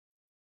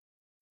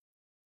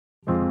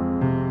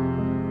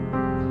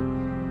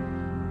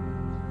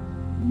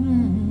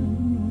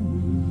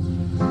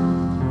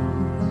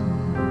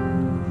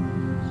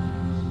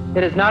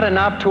It is not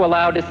enough to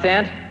allow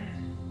dissent.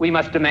 We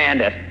must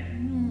demand it.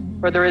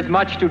 For there is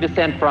much to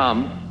dissent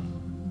from.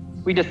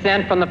 We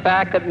dissent from the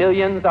fact that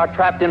millions are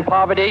trapped in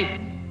poverty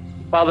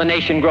while the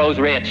nation grows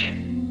rich.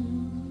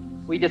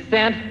 We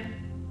dissent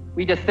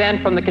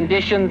from the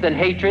conditions and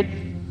hatreds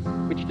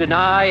which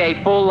deny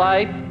a full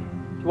life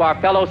to our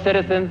fellow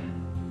citizens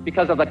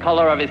because of the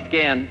color of his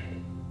skin.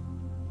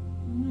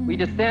 We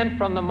dissent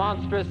from the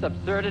monstrous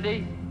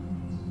absurdity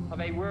of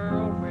a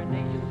world where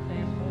nations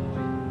stand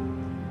poised.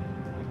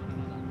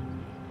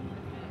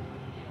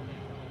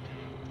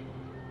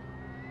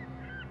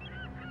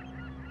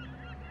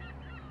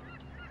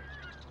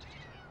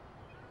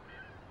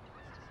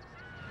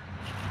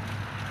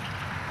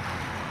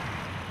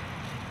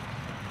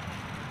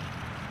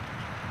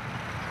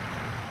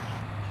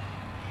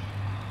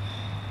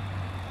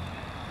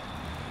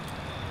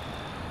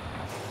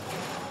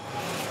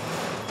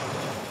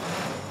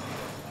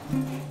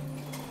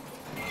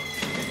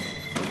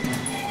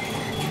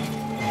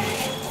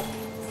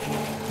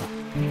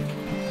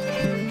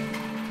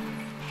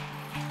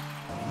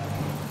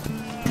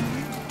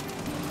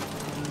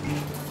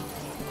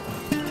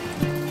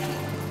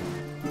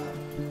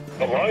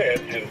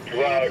 Alliance is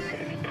drugs,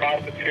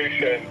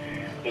 prostitution,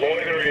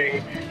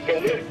 loitering. The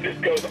list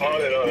just goes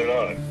on and on and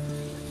on.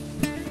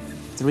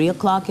 3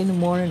 o'clock in the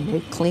morning, they're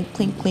clink,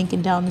 clink,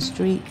 clinking down the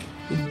street.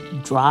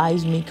 It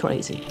drives me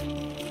crazy.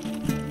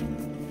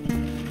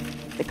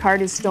 The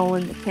cart is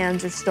stolen, the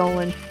cans are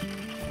stolen,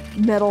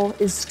 metal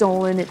is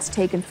stolen, it's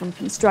taken from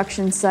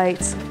construction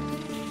sites.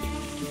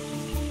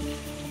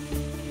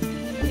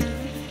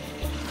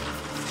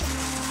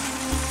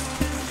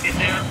 Is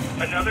there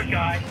another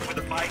guy with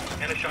a bike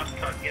and a shopping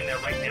cart in there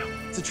right now?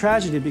 It's a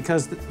tragedy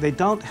because they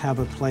don't have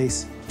a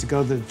place to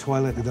go to the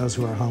toilet for those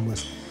who are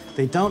homeless.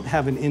 They don't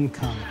have an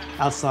income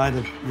outside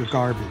of your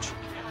garbage.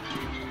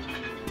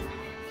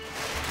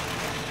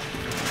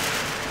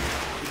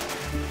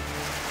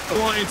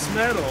 Alliance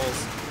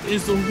Metals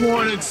is the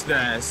hornet's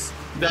nest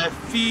that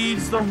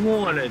feeds the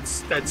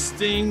hornets that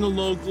sting the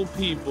local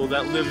people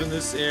that live in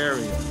this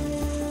area.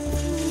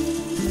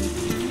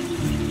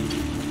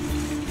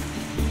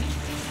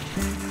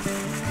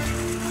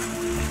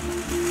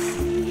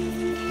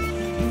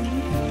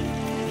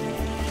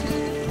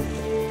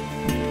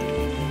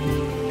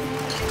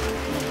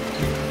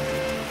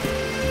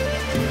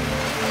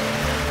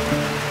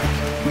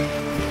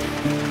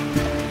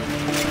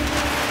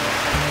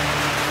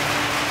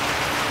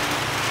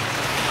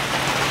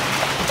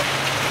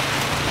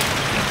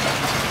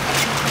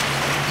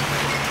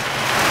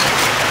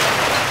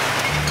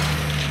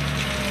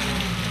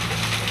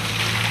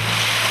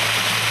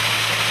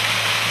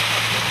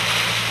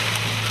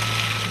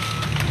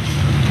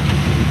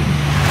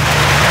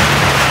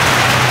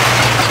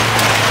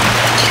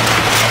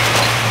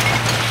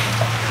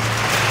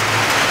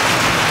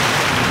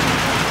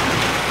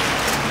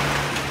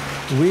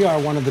 We are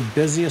one of the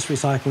busiest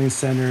recycling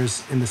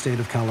centers in the state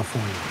of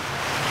California.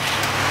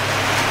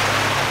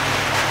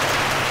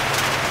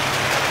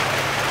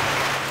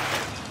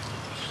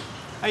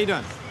 How you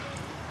doing?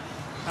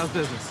 How's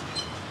business?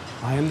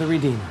 I am the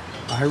redeemer.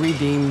 I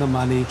redeem the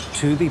money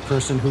to the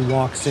person who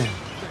walks in.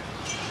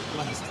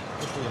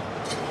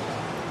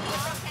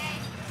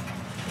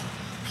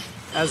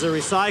 As a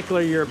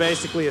recycler, you're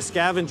basically a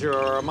scavenger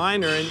or a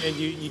miner, and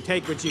you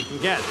take what you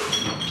can get.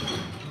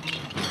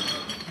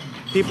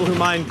 People who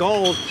mine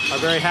gold are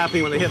very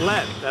happy when they hit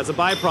lead. That's a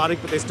byproduct,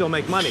 but they still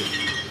make money.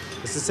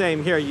 It's the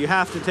same here. You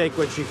have to take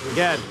what you can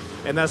get,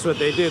 and that's what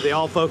they do. They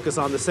all focus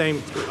on the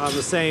same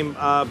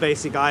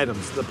basic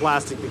items: the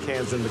plastic, the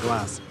cans, and the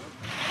glass.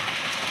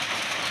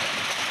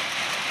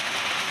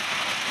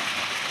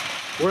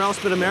 Where else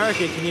but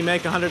America can you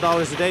make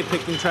 $100 a day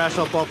picking trash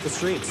up off the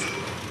streets?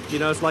 You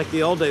know, it's like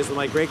the old days when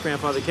my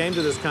great-grandfather came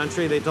to this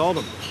country. They told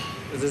him,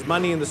 there's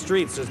money in the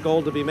streets, there's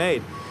gold to be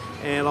made.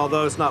 And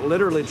although it's not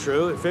literally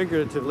true,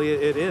 figuratively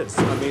it is.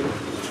 I mean,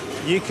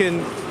 you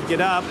can get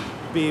up,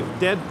 be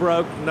dead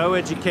broke, no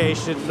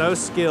education, no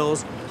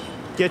skills,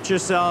 get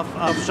yourself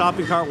a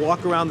shopping cart,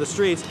 walk around the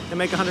streets, and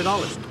make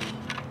 $100.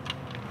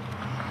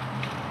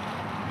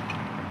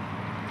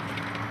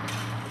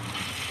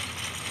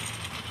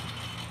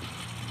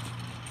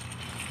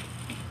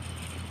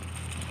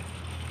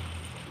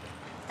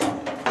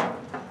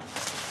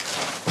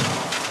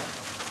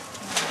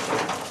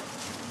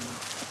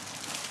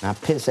 I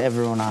piss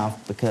everyone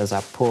off because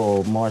I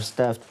pull more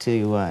stuff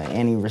to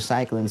any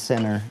recycling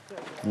center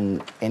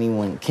than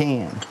anyone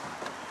can.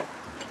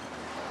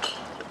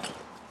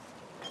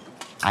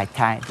 I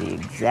tie the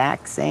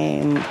exact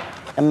same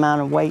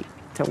amount of weight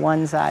to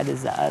one side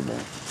as the other.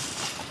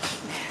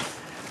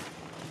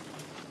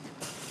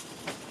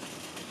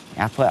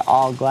 I put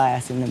all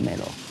glass in the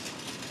middle,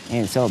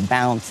 and so it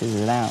balances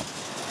it out.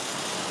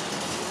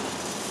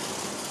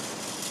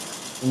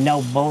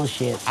 No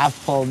bullshit. I've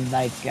pulled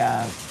like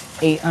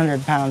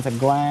 800 pounds of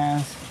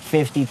glass,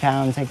 50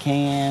 pounds of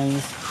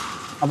cans,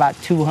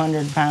 about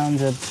 200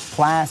 pounds of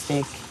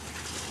plastic,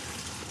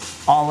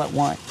 all at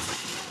once.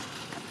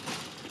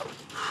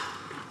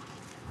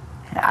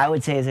 I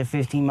would say it's a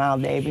 15-mile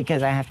day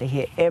because I have to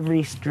hit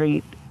every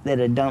street that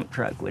a dump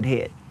truck would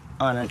hit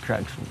on a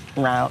truck's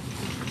route.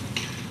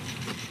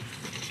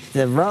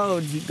 The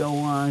roads you go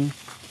on,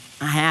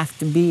 I have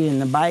to be in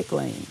the bike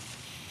lane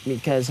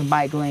because the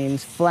bike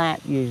lane's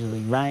flat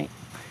usually, right?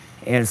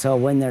 And so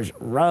when there's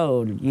a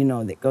road, you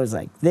know, that goes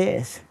like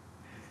this,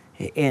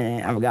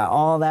 and I've got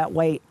all that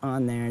weight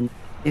on there. And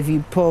if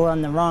you pull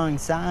on the wrong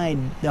side,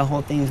 the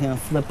whole thing's gonna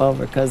flip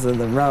over because of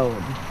the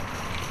road.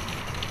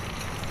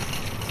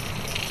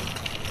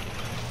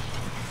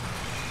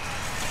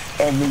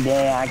 Every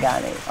day I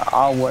got it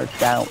all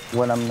worked out,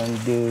 what I'm gonna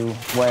do,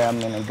 where I'm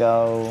gonna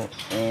go,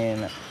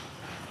 and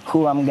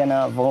who I'm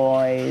gonna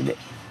avoid,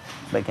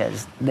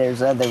 because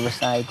there's other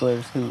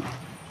recyclers who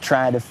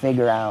try to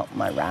figure out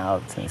my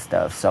routes and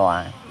stuff, so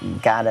I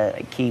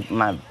gotta keep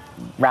my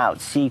route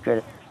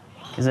secret,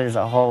 because there's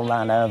a whole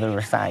lot of other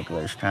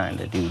recyclers trying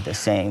to do the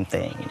same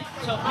thing.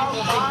 So people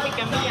they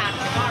pick me out of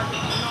the garbage,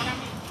 you know what I mean?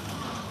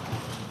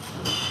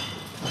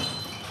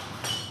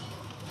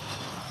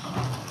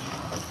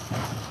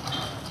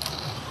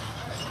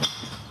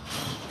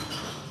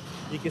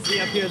 You can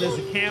see up here there's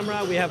a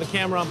camera. We have a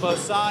camera on both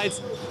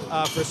sides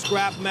for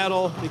scrap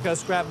metal, because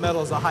scrap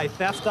metal is a high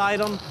theft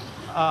item,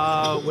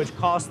 which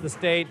costs the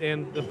state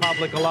and the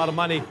public a lot of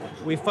money.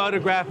 We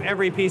photograph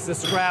every piece of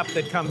scrap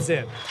that comes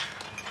in.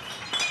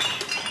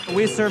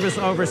 We service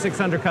over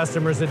 600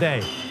 customers a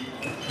day.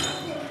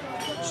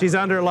 She's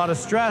under a lot of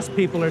stress.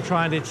 People are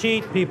trying to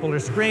cheat. People are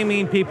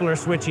screaming. People are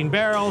switching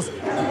barrels.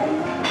 They're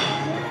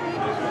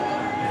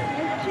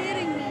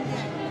cheating me.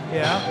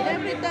 Yeah?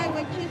 Every time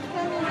when she's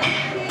coming, they're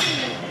cheating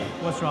me.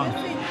 What's wrong? She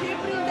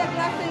brings the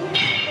glass in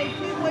here and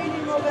she's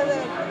waiting over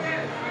there.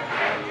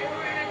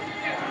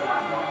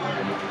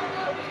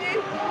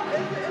 It's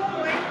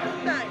waste of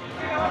time.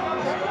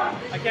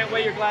 I can't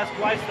weigh your glass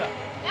twice, though.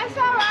 That's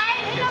all right.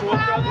 Okay, so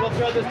we'll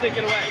throw this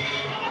ticket away.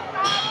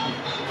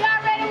 You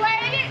already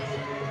weighed it?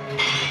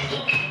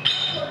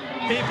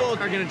 People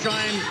are going to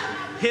try and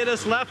hit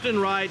us left and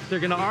right. They're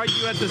going to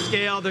argue at the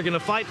scale. They're going to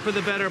fight for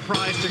the better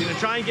price. They're going to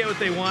try and get what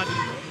they want.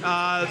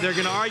 They're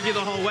going to argue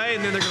the whole way,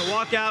 and then they're going to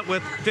walk out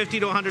with $50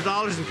 to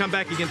 $100 and come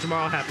back again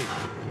tomorrow happy.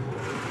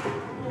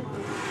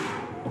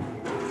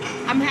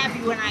 I'm happy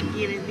when I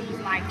get at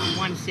least like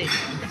 160.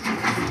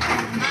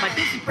 But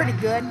this is pretty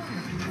good.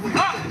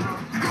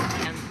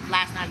 And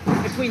last night,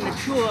 between the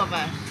two of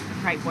us,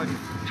 I probably worked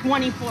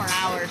 24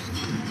 hours.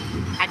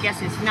 I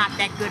guess it's not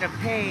that good a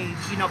pay,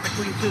 you know,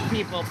 between two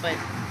people, but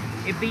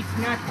it beats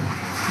nothing.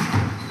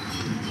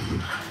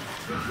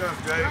 What's up,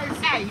 Dave?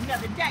 Hey,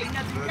 another day.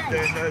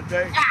 Another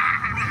day?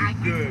 Ah,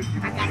 Good.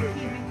 I gotta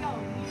keep it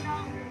going, you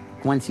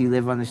know? Once you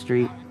live on the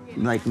street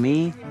like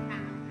me,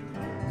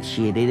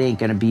 shit, it ain't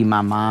gonna be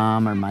my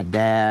mom or my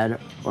dad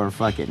or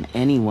fucking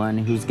anyone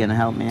who's gonna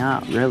help me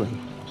out, really.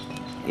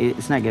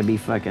 It's not gonna be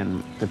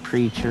fucking the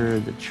preacher,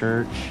 the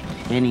church,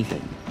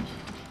 anything.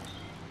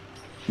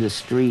 The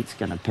street's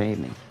gonna pay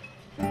me.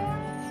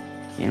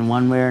 In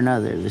one way or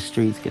another, the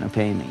street's gonna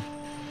pay me.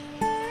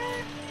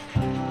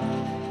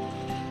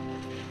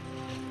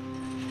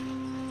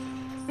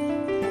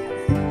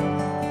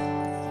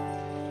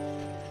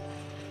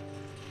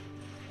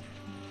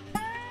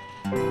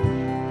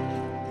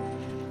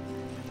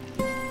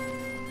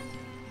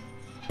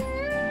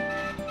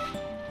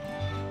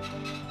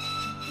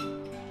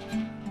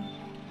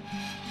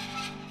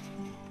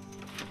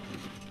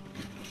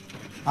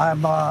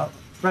 I'm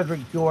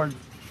Frederick George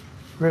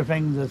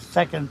Griffin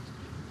II.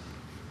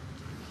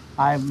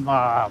 I'm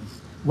a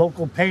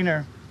local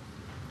painter.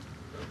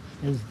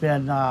 Has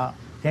been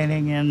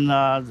painting in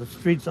the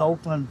streets of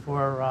Oakland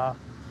for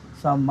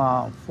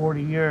some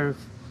 40 years.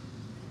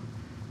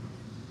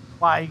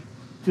 I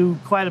do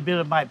quite a bit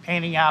of my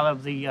painting out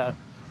of the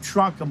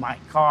trunk of my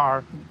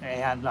car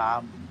and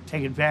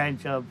take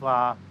advantage of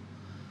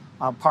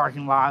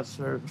parking lots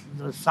or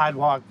the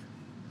sidewalk.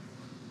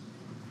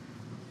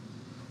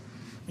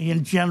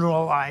 In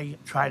general, I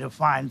try to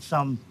find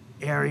some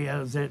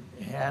area that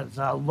has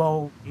a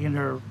low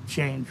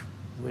interchange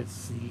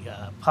with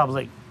the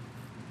public.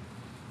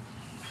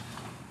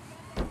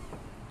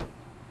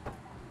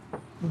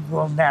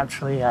 Well,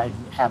 naturally, I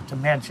have to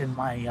mention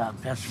my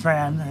best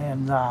friend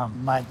and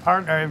my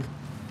partner.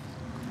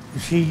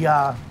 She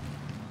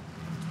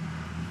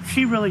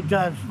really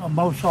does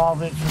most all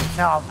of it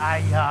herself.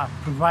 I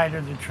provide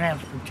her the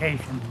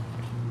transportation.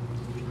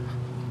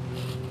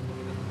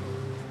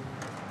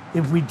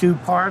 If we do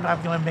part,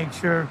 I'm going to make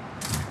sure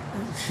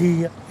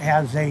she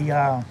has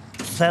a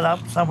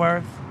setup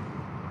somewhere.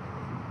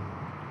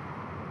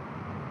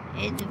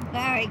 He's a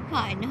very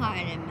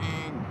kind-hearted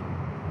man,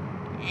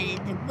 and he's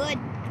a good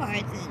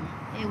person.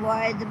 He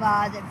worries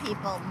about other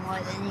people more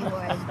than he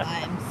worries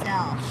about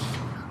himself.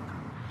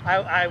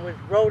 I was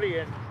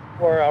roadieing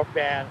for our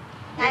band.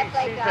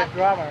 She's a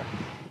drummer.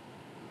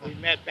 We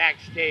met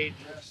backstage.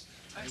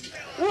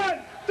 1,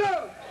 2,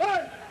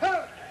 1, 2.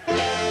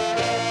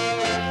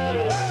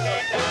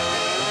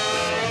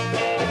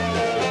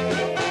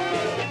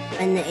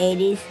 In the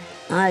 80s,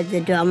 I was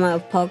the drummer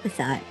of Polka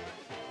Side.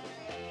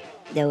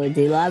 There was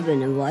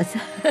 11 of us.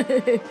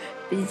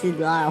 This is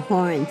a lot of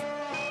horns.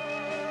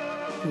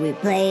 We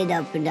played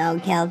up and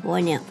down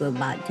California for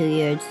about 2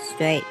 years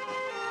straight.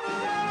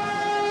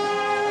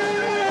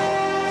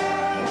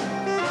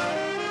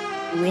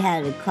 We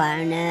had a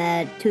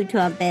clarinet, 2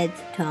 trumpets,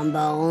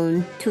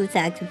 trombone, 2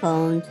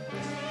 saxophones,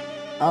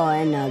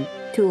 and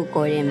 2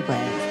 accordion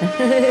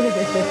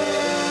players.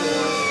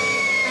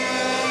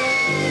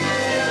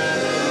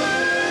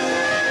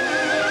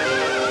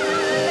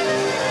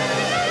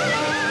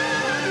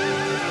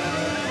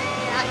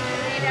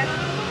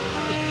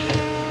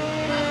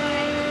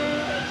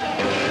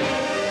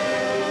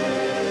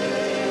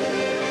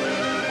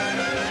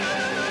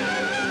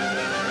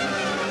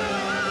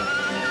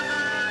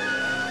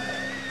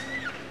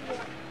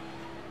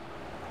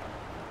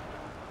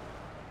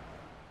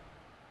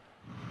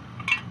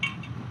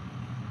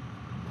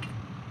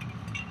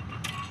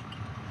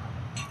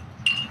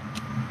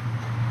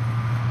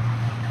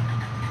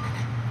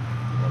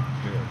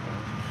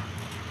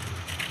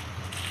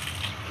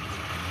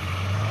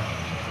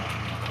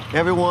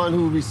 Everyone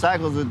who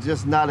recycles is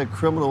just not a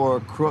criminal or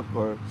a crook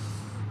or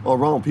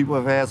wrong. People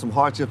have had some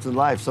hardships in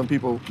life. Some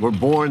people were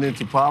born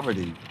into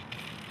poverty.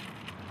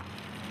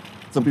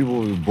 Some people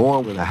were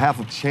born with a half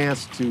a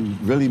chance to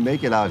really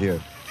make it out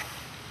here.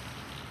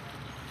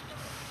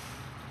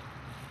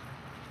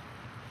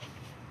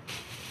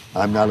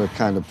 I'm not a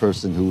kind of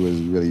person who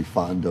is really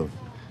fond of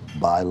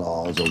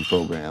bylaws or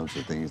programs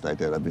or things like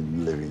that. I've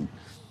been living,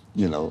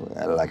 you know,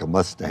 like a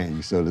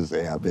Mustang, so to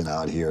say. I've been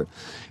out here,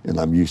 and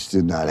I'm used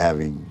to not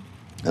having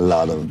a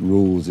lot of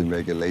rules and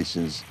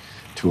regulations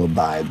to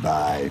abide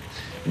by,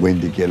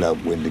 when to get up,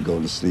 when to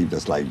go to sleep.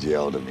 That's like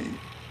jail to me.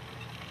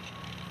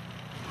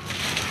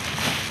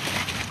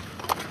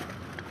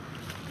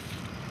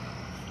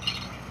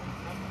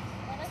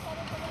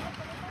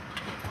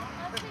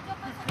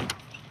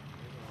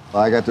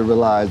 I got to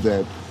realize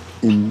that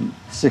in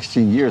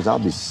 16 years, I'll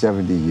be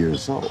 70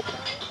 years old.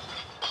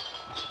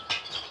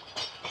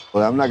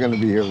 But I'm not going to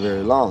be here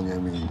very long. I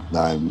mean,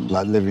 I'm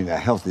not living a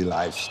healthy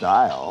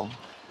lifestyle.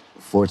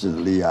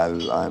 Fortunately,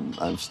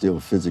 I'm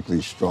still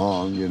physically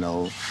strong, you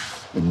know,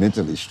 and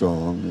mentally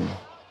strong.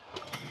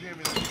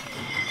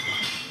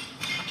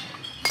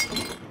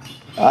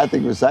 I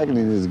think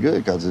recycling is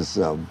good because it's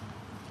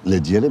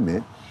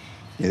legitimate,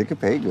 and it can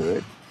pay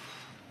good.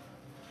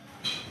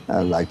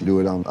 I'd like to do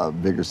it on a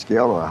bigger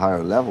scale or a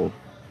higher level.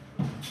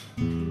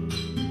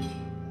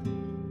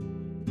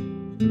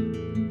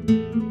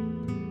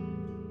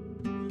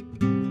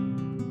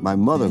 My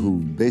mother, who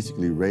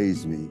basically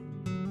raised me,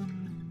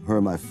 her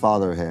and my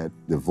father had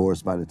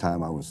divorced by the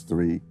time I was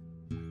 3.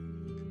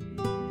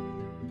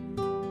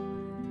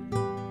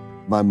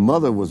 My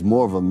mother was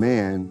more of a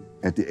man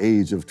at the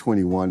age of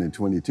 21 and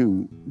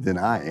 22 than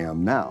I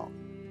am now,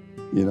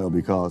 you know,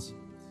 because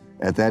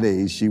at that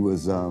age she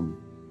was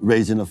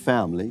raising a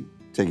family,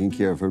 taking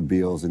care of her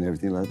bills and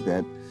everything like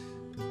that,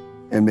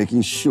 and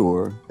making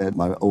sure that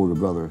my older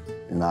brother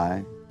and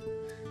I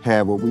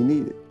had what we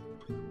needed.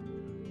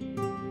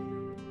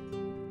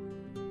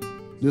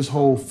 This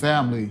whole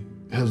family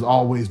has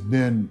always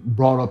been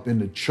brought up in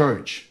the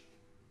church.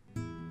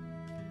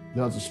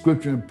 There's a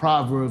scripture in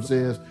Proverbs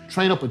says,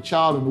 train up a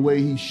child in the way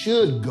he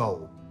should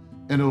go,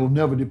 and it'll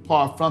never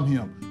depart from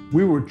him.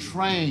 We were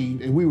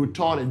trained and we were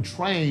taught and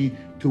trained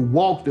to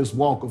walk this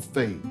walk of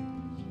faith.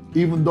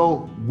 Even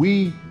though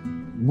we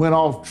went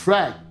off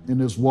track in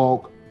this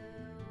walk,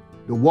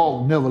 the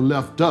walk never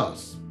left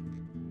us.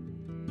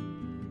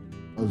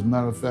 As a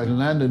matter of fact,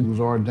 Landon was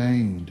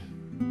ordained.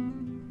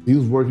 He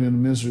was working in the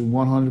ministry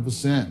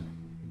 100%.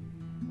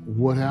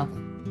 What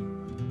happened?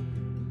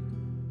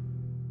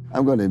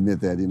 I'm going to admit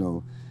that, you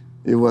know,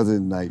 it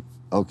wasn't like,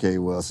 okay,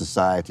 well,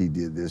 society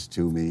did this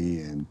to me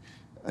and,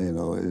 you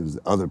know, it was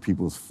other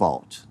people's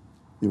fault.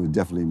 It was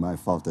definitely my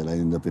fault that I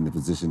ended up in the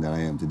position that I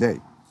am today.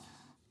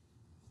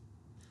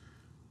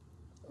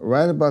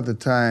 Right about the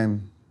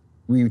time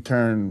we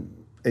turned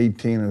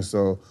 18 or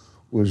so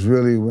was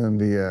really when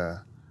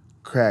the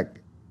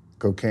crack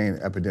cocaine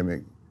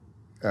epidemic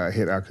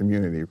hit our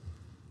community.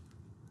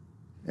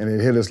 And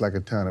it hit us like a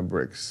ton of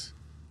bricks.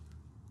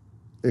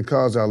 It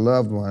caused our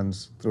loved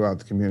ones throughout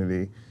the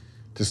community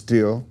to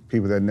steal,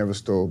 people that never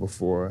stole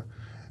before,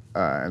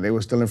 and they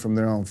were stealing from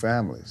their own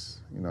families.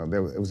 You know,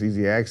 it was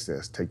easy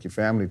access. Take your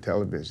family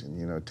television,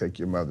 you know, take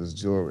your mother's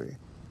jewelry.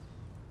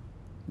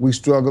 We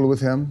struggled with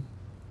him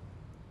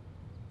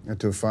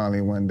until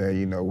finally one day,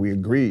 you know, we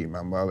agreed,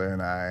 my mother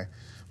and I,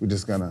 we're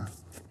just gonna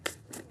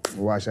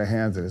wash our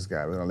hands of this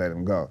guy, we're gonna let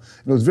him go.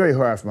 And it was very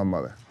hard for my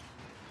mother.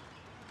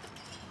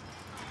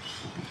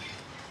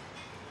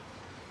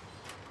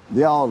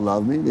 They all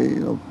love me. They,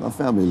 you know, my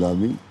family love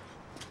me.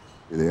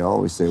 They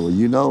always say, well,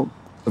 you know,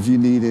 if you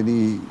need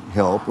any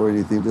help or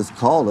anything, just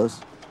call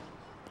us.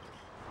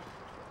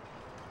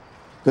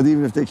 Because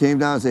even if they came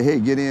down and said, hey,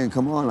 get in,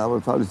 come on, I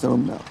would probably tell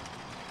them no.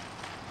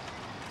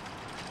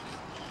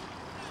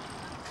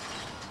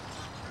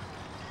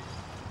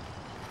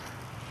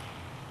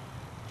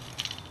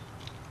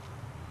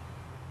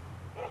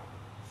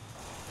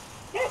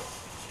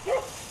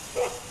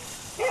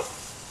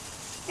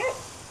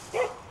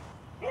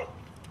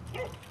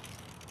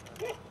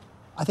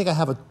 I think I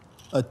have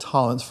a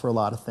tolerance for a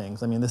lot of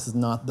things. I mean, this is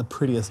not the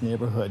prettiest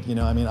neighborhood, you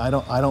know. I mean, I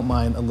don't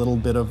mind a little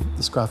bit of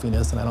the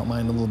scruffiness, and I don't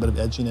mind a little bit of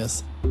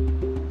edginess.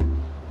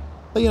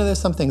 But, you know,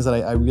 there's some things that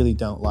I really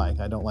don't like.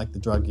 I don't like the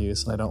drug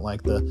use, and I don't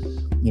like the,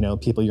 you know,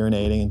 people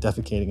urinating and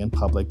defecating in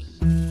public.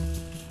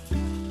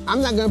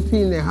 I'm not gonna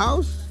pee in the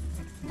house.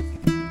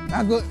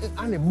 I go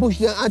on the bush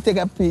there, I take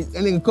a pee,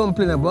 and they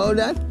complain about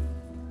that.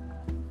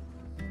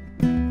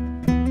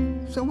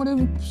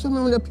 Someone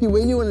wanna pee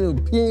where you wanna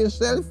pee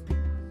yourself?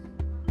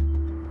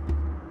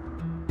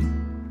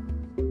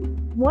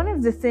 One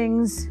of the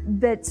things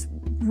that's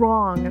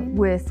wrong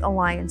with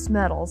Alliance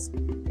Metals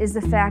is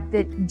the fact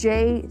that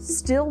Jay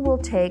still will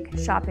take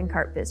shopping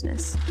cart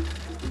business.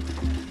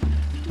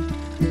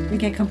 We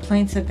get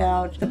complaints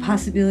about the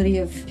possibility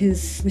of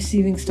his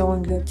receiving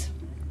stolen goods.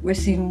 We're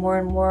seeing more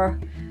and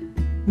more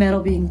metal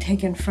being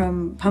taken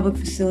from public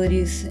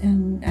facilities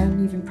and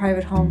even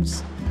private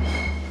homes.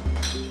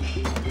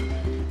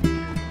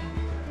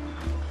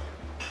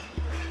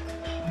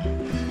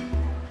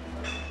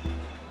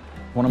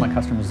 One of my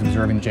customers was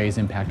observing Jay's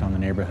impact on the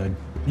neighborhood.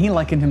 He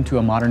likened him to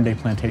a modern-day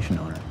plantation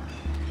owner.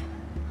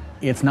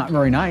 It's not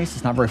very nice,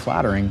 it's not very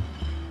flattering,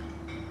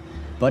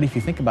 but if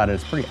you think about it,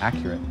 it's pretty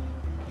accurate.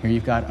 Here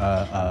you've got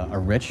a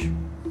rich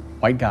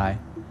white guy,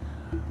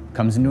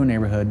 comes into a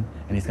neighborhood,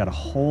 and he's got a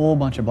whole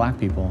bunch of black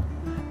people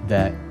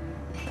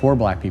poor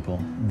black people,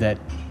 that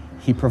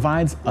he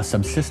provides a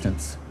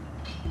subsistence,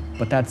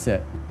 but that's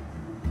it.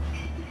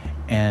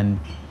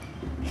 And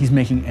he's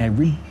making a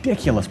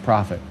ridiculous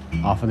profit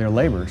off of their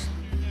labors.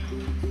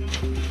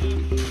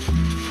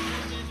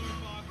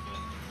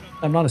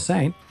 I'm not a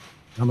saint,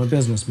 I'm a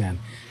businessman,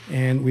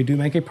 and we do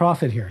make a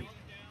profit here.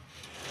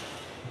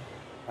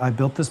 I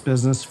built this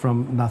business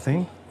from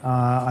nothing.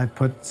 I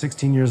put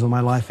 16 years of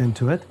my life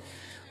into it.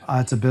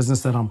 It's a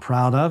business that I'm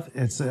proud of.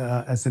 It's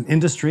an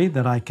industry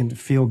that I can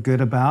feel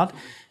good about.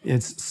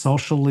 It's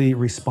socially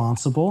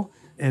responsible.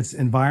 It's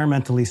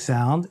environmentally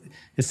sound.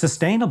 It's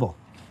sustainable.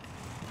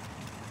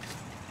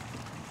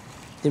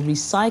 The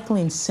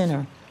recycling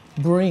center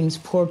brings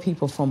poor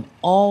people from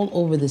all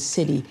over the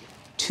city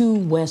to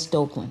West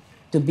Oakland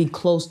to be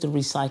close to the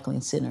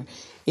recycling center.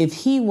 If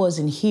he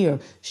wasn't here,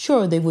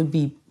 sure, there would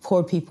be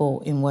poor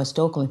people in West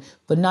Oakland,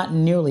 but not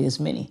nearly as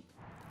many.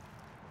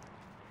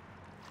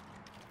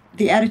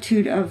 The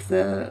attitude of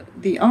the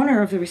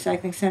owner of the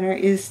recycling center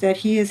is that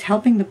he is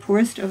helping the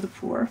poorest of the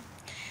poor.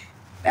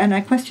 And I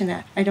question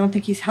that. I don't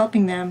think he's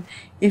helping them.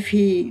 If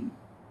he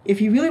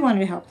really wanted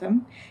to help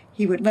them,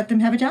 he would let them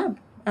have a job,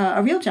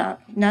 a real job,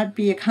 not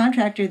be a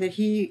contractor that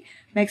he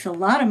makes a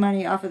lot of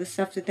money off of the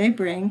stuff that they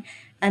bring,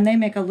 and they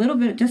make a little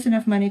bit, just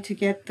enough money to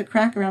get the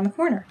crack around the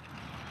corner.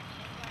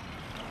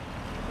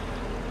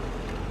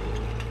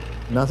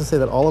 Not to say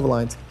that all of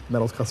Alliance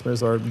Metals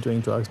customers are doing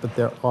drugs, but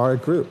there are a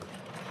group.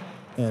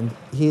 And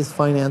he's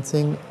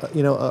financing,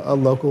 you know, a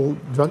local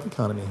drug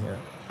economy here.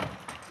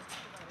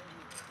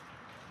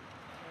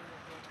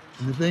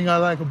 The thing I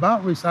like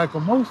about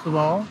Recycle most of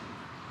all,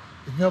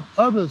 it helps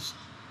others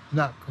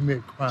not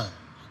commit crimes.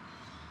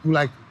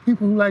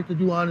 People who like to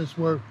do honest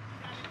work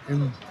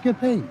and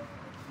get paid.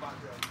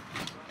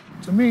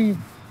 To me,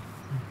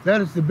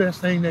 that is the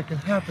best thing that can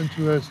happen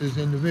to us as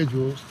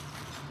individuals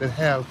that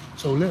have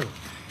so little.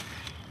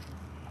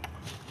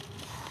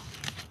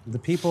 The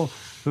people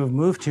who have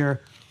moved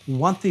here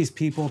want these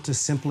people to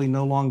simply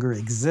no longer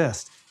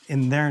exist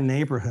in their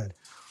neighborhood.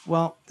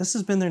 Well, this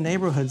has been their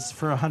neighborhoods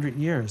for 100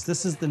 years.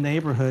 This is the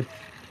neighborhood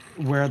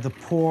where the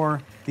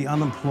poor, the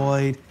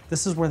unemployed,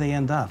 this is where they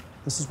end up.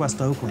 This is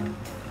West Oakland.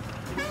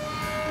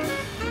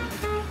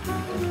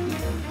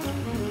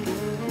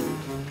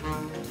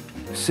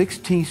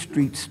 "16th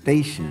Street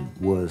Station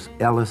was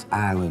Ellis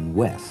Island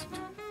West.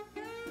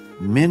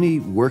 Many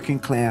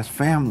working-class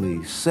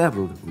families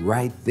settled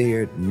right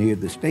there near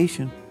the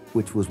station,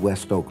 which was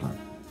West Oakland.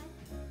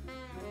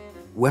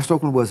 West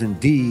Oakland was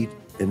indeed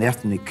an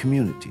ethnic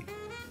community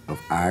of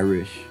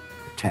Irish,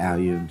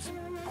 Italians,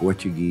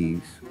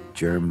 Portuguese,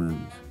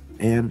 Germans,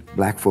 and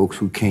black folks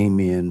who came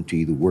in to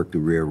either work the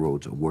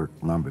railroads or work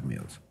lumber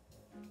mills.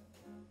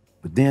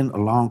 But then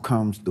along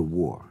comes the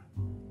war.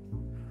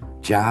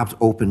 Jobs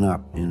open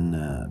up in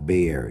the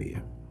Bay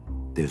Area.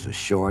 There's a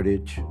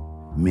shortage,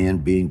 men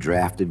being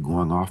drafted,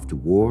 going off to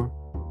war.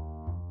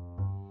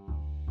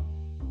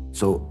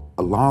 So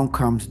along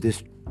comes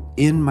this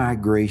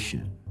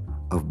in-migration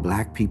of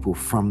black people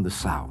from the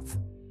South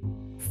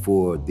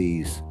for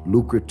these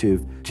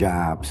lucrative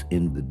jobs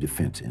in the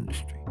defense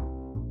industry.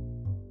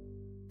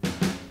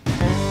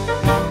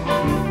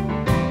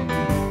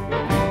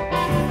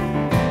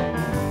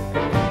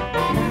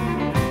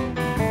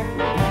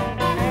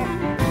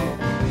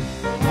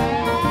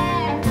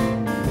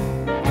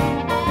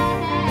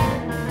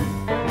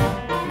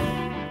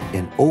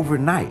 And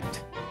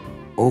overnight,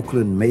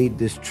 Oakland made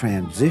this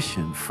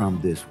transition from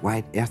this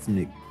white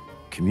ethnic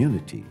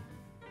community,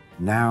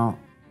 now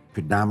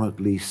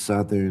predominantly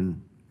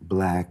Southern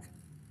black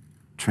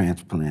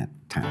transplant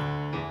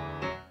town.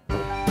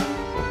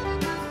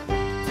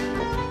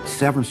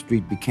 7th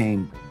Street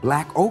became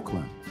Black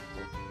Oakland.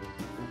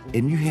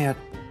 And you had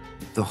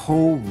The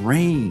whole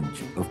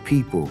range of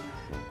people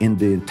in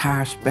the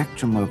entire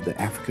spectrum of the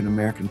African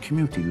American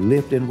community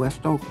lived in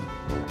West Oakland.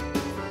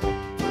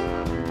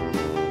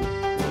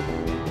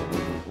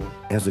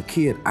 As a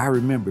kid, I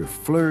remember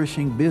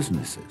flourishing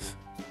businesses,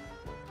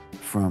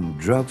 from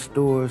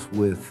drugstores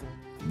with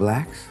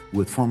blacks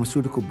with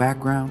pharmaceutical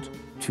backgrounds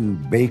to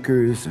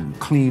bakers and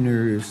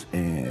cleaners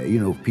and, you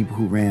know, people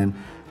who ran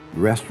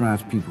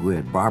restaurants, people who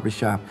had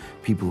barbershop,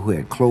 people who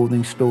had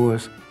clothing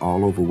stores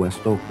all over West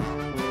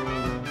Oakland.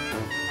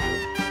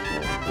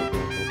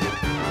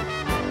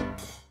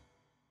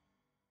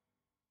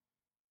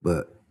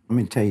 But let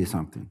me tell you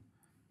something.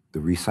 The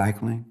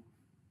recycling,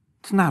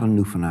 it's not a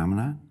new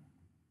phenomenon.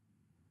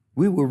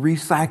 We were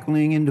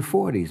recycling in the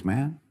 40s,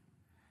 man.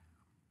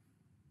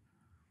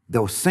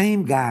 Those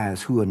same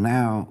guys who are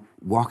now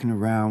walking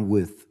around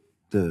with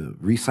the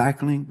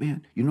recycling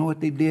bin, you know what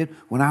they did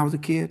when I was a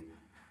kid?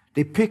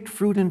 They picked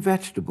fruit and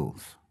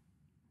vegetables.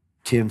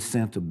 10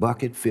 cents a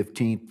bucket,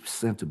 15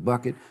 cents a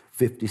bucket,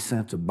 50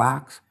 cents a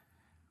box.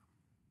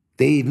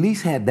 They at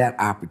least had that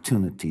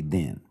opportunity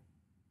then.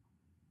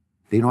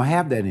 They don't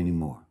have that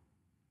anymore.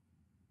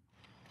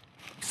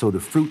 So the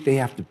fruit they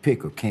have to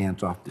pick are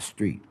cans off the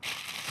street,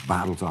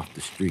 bottles off the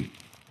street.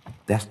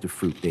 That's the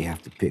fruit they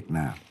have to pick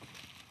now.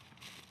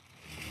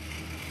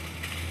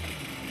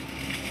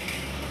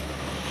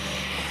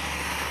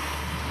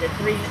 The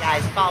three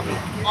guys followed me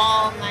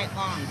all night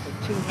long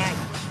for 2 nights.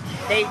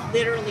 They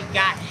literally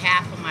got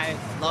half of my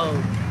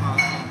load on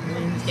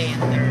Wednesday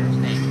and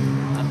Thursday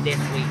of this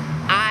week.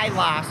 I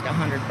lost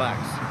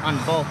 $100 on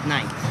both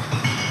nights.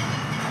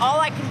 All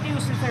I can do,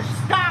 since they're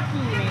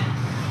stalking me,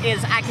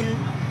 is I can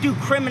do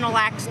criminal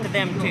acts to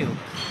them too.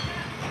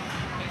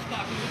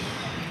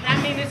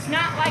 I mean, it's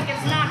not like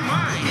it's not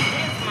mine,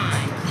 it is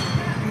mine.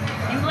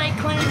 You lay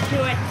claim to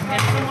it,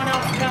 and someone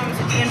else comes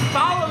and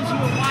follows you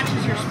and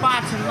watches your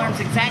spots and learns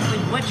exactly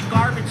which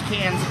garbage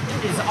cans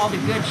is all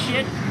the good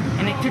shit,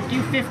 and it took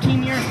you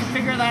 15 years to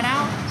figure that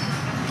out,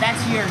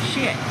 that's your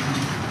shit.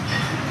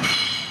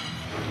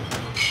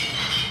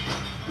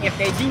 If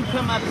they do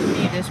come up to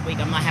me this week,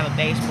 I'm gonna have a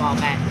baseball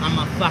bat. I'm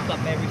gonna fuck up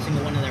every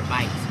single one of their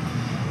bikes.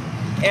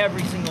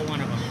 Every single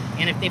one of them.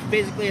 And if they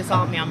physically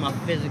assault me, I'm gonna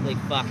physically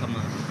fuck them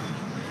up.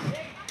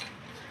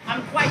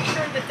 I'm quite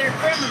sure that they're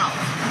criminals.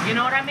 You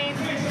know what I mean?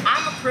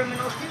 I'm a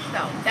criminal too,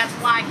 though. That's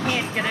why I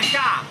can't get a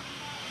job.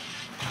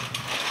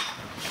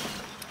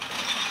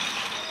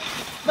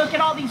 Look at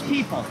all these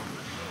people.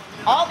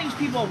 All these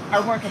people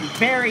are working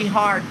very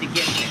hard to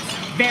get this.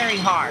 Very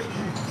hard.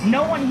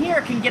 No one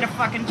here can get a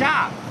fucking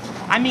job.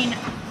 I mean,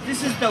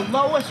 this is the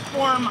lowest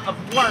form of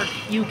work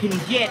you can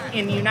get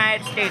in the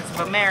United States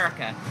of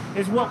America,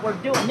 is what we're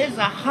doing. This is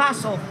a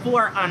hustle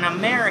for an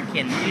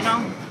American, you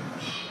know?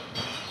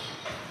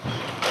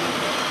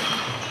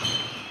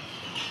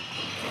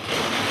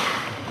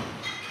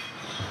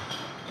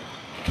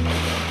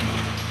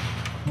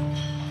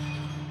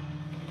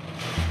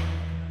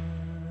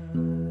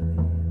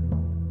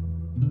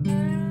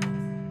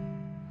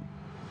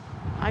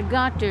 I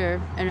got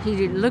there and he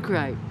didn't look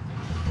right.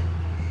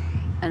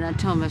 And I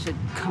told him, I said,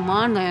 come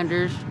on,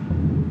 Landers.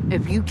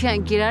 If you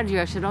can't get out of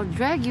here, I said, I'll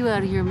drag you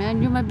out of here,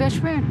 man. You're my best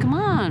friend, come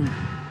on.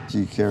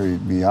 She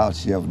carried me out.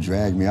 She helped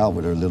drag me out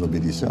with her little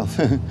bitty self.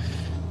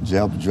 She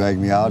helped drag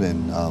me out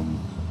and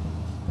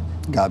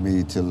got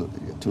me to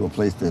a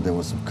place that there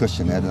was some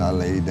cushion at, and I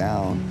laid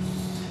down.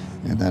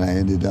 And then I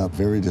ended up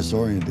very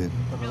disoriented.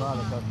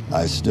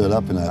 I stood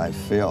up and I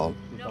fell.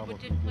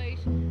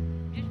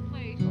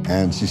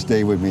 And she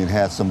stayed with me and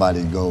had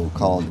somebody go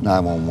call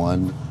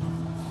 911.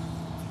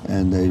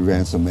 And they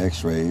ran some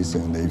x-rays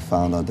and they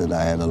found out that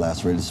I had a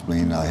lacerated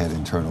spleen and I had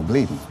internal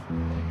bleeding.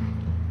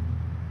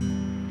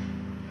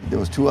 There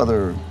was 2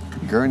 other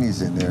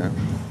gurneys in there.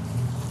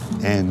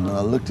 And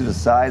I looked to the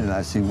side and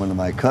I seen one of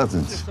my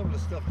cousins.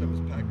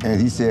 And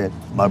he said,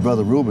 my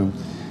brother Ruben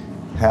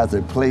has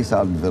a place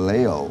out in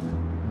Vallejo.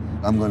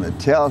 I'm gonna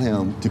tell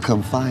him to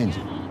come find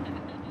you.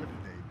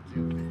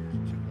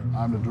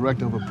 I'm the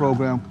director of a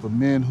program for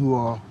men who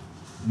are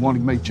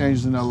wanting to make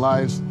changes in their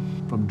lives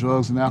from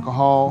drugs and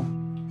alcohol.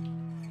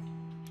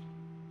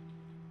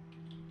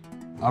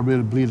 I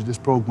really believe that this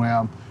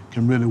program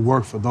can really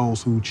work for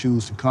those who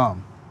choose to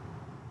come.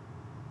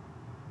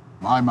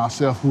 I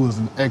myself, who is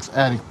an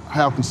ex-addict,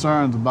 have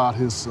concerns about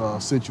his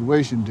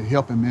situation to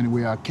help him any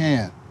way I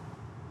can.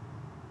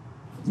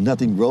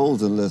 Nothing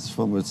grows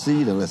from a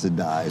seed unless it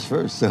dies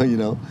first, so, you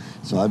know.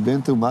 So I've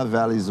been through my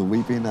valleys of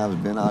weeping.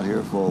 I've been out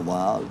here for a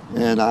while,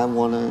 and I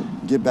want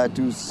to get back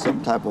to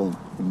some type of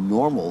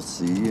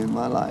normalcy in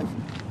my life.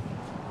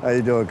 How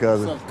you doing,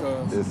 cousin? What's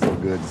up, cuz? It's so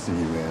good to see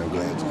you, man. I'm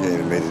glad you came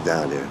and made it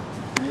down there.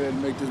 You ready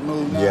to make this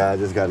move now? Yeah, I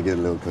just got to get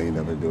a little cleaned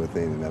up and do a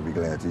thing, and I'll be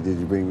glad to. Did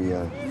you bring me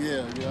Yeah,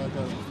 I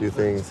got a few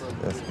things?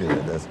 That's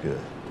good, that's good.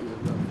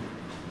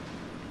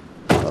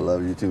 I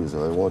love you too,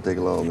 so it won't take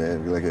long,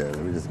 man. Be like, yeah,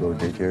 let me just go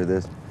take care of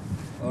this.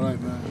 All right,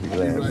 man. I'll be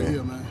glad, right man.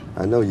 here, man.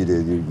 I know you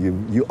did.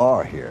 You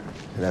are here,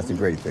 and that's the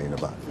great thing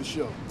about it. For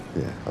sure.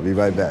 Yeah, I'll be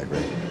right back,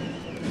 Ray.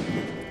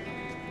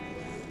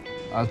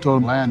 I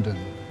told Landon,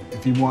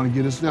 if he wanted to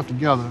get himself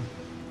together,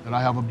 and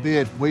I have a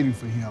bed waiting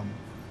for him.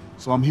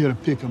 So I'm here to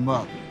pick him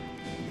up.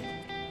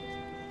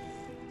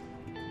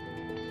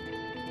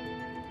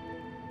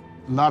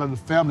 A lot of the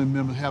family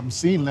members haven't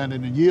seen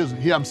Landon in years,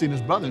 and he hasn't seen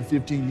his brother in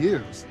 15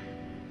 years.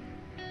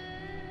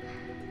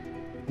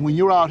 When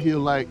you're out here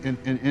like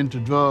into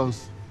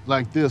drugs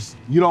like this,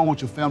 you don't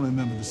want your family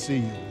member to see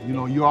you. You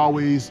know, you're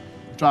always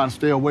trying to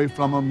stay away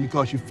from them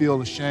because you feel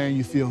ashamed,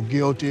 you feel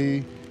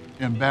guilty,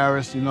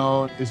 embarrassed, you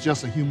know. It's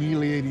just a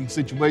humiliating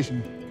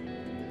situation.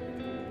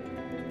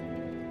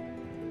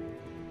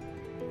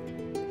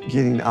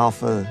 Getting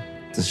off of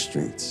the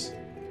streets,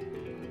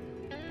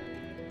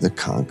 the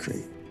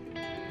concrete,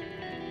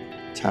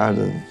 tired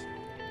of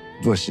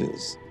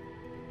bushes,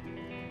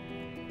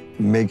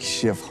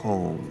 makeshift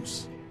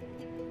homes.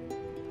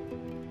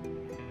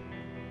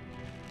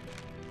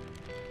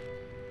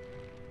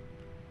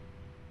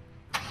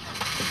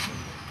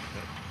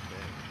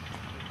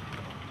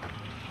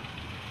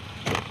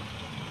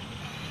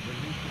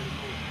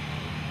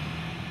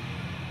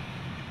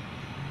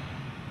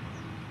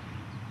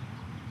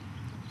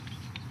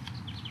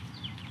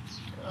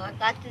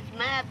 I got this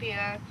map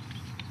here.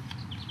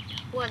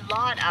 What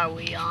lot are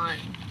we on?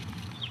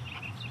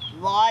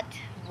 Lot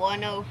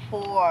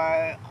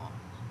 104,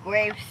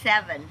 grave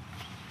 7.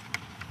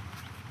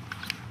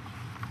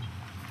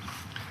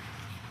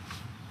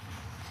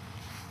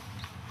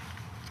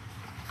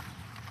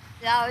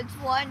 I was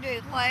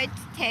wondering why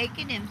it's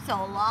taking him so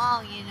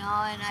long, you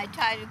know, and I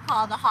tried to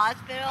call the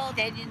hospital.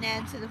 They didn't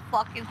answer the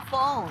fucking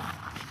phone.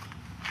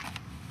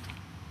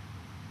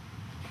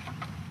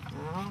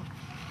 Oh.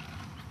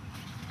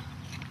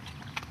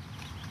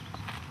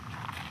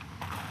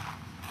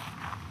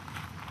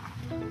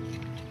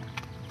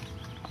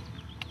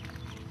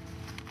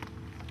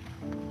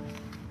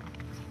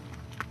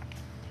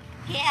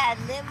 He had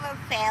liver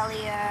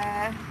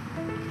failure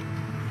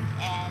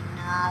and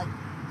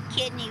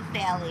kidney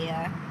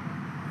failure.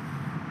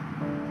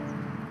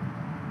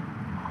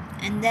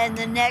 And then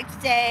the next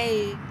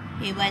day,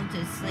 he went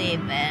to sleep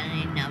and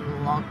he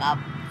never woke up.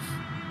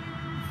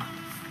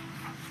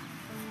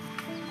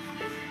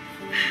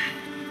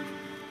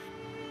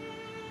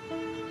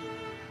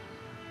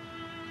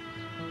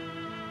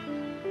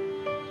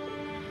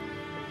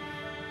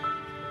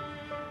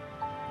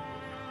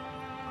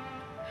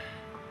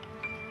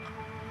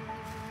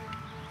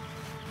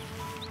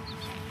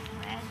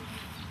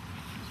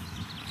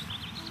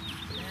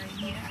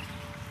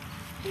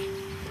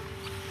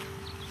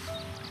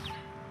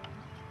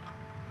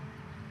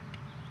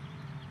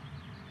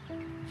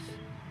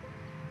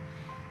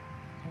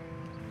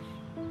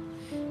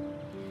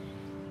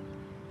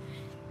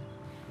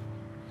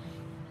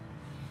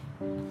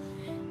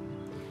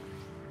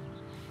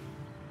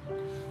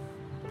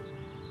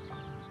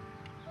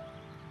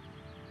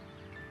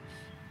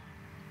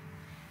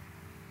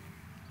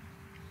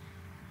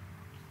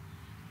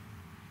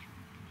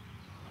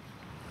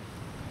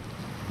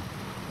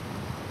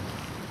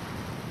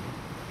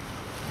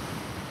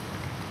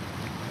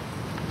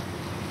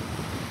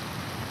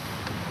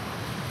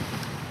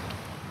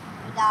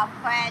 Without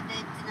Fred,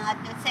 it's not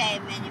the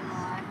same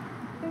anymore.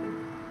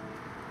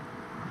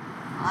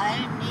 I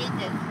don't need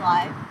this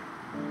life.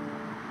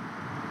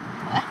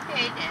 I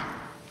hate it.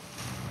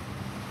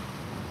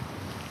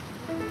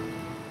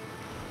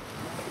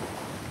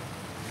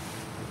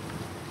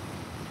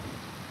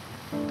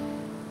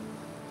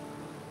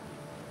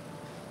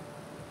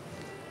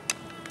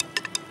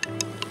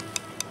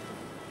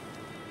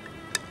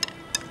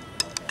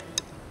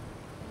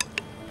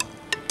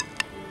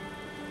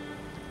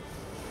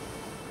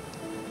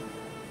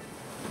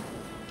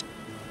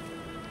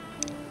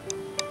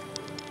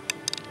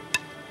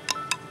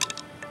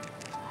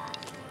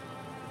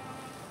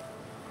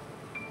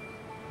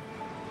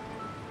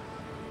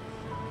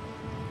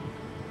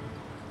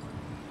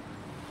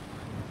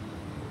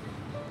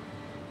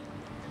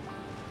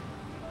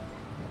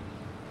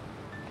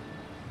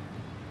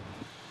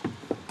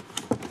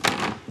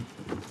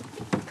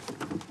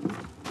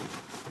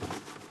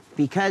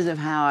 Because of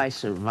how I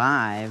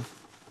survive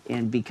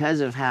and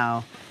because of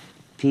how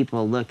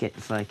people look at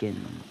fucking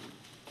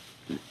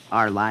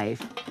our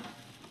life,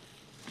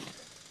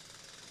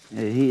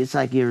 it's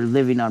like you're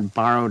living on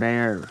borrowed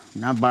air.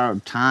 Not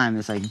borrowed time,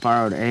 it's like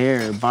borrowed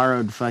air,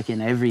 borrowed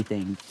fucking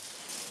everything.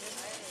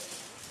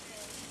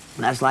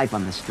 That's life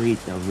on the street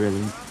though,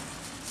 really.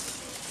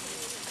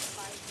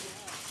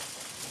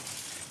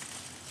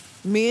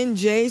 Me and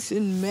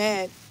Jason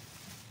met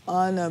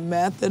on a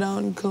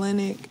methadone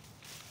clinic.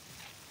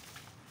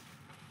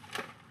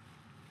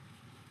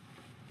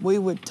 We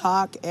would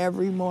talk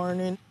every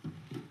morning.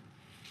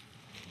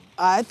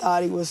 I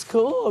thought he was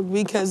cool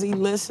because he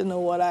listened to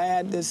what I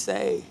had to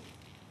say.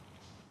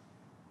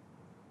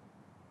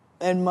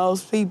 And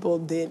most people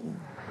didn't.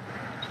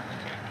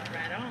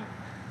 Right on.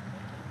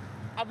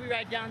 I'll be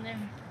right down there.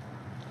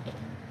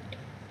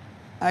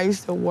 I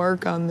used to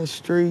work on the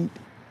street.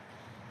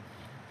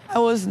 I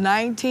was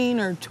 19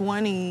 or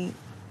 20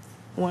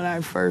 when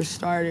I first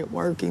started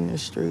working the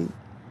street.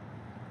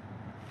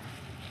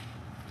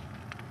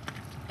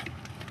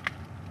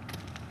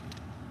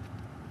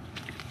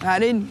 I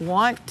didn't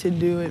want to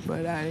do it,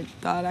 but I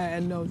thought I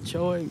had no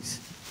choice.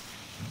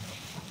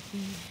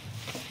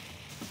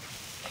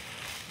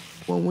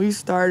 When we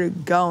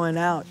started going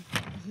out,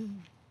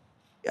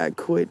 I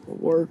quit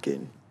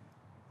working.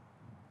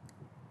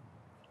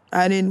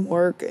 I didn't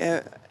work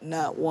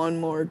not one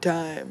more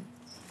time.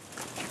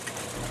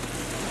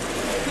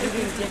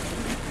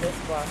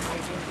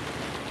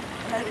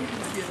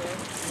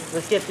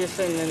 Let's get this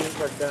in and then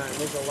we're done.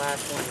 This is the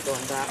last one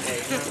going that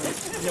way.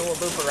 And then we'll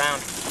loop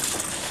around.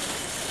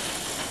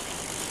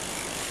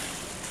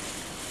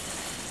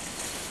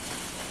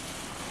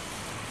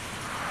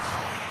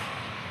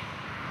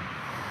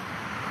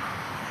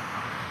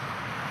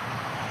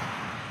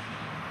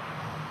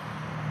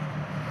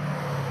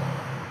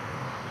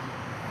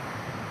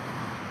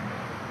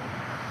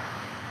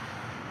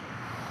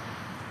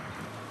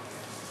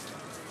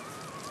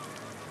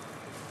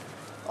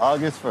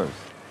 August 1st.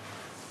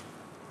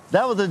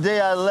 That was the day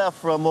I left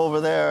from over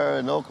there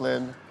in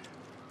Oakland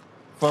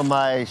from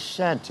my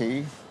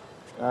shanty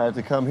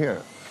to come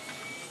here.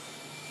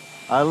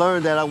 I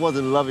learned that I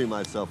wasn't loving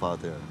myself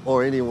out there,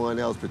 or anyone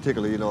else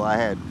particularly. You know, I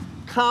had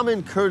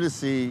common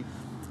courtesy,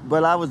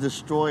 but I was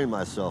destroying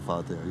myself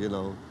out there, you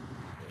know.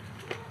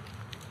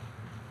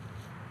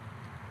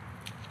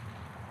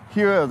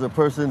 Here is a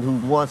person who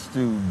wants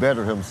to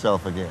better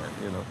himself again,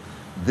 you know.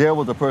 There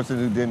was a person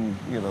who didn't,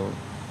 you know,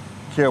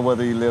 care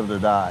whether he lived or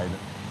died.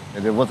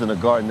 And there wasn't a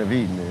Garden of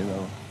Eden, you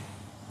know.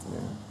 Yeah.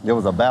 There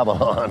was a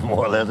Babylon,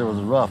 more or less. It was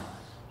rough.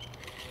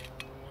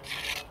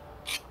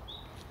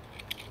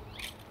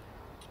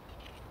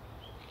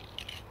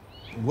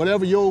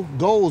 Whatever your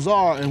goals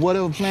are and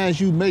whatever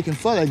plans you're making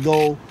for that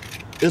goal,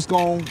 it's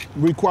going to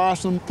require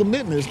some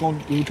commitment. It's going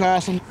to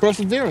require some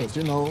perseverance,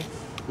 you know.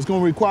 It's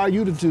going to require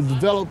you to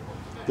develop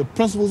the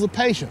principles of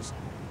patience,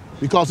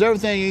 because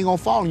everything ain't going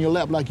to fall in your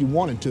lap like you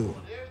want it to.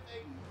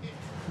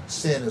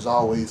 Sin is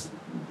always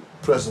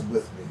present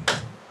with me.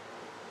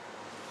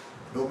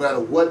 No matter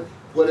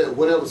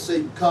whatever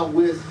Satan come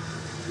with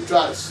to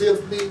try to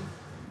sift me,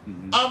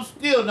 I'm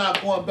still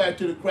not going back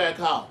to the crack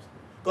house.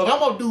 Because I'm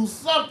going to do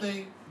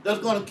something that's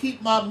going to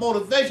keep my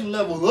motivation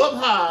level up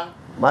high.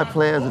 My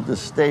plans are to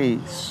stay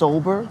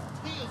sober,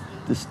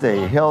 to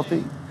stay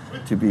healthy,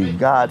 to be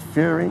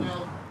God-fearing.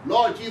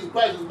 Lord Jesus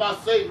Christ is my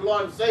Savior,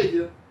 Lord and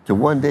Savior. To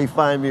one day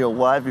find me a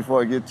wife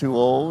before I get too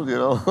old, you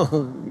know.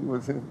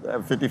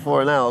 I'm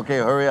 54 now, okay,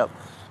 hurry up.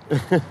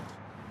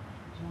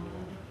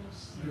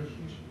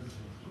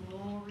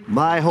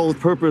 My whole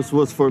purpose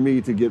was for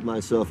me to get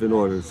myself in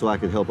order so I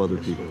could help other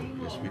people.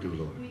 Yes, we do,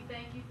 Lord.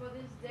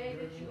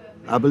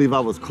 I believe I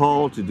was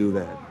called to do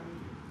that.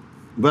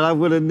 But I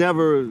would have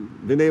never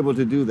been able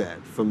to do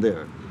that from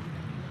there.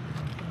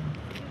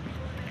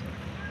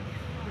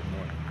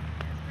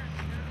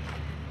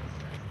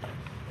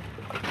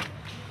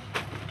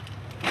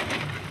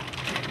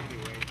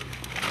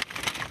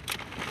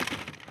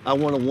 I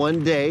want to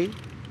one day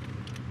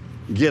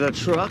get a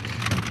truck,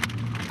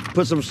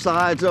 put some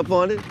sides up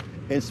on it,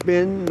 and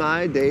spend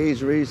my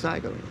days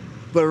recycling.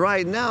 But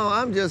right now,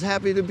 I'm just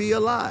happy to be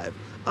alive.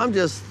 I'm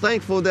just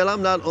thankful that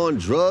I'm not on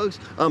drugs.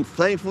 I'm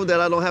thankful that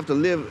I don't have to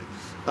live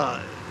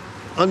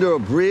under a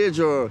bridge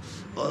or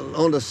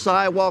on the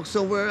sidewalk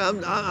somewhere.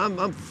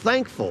 I'm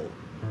thankful.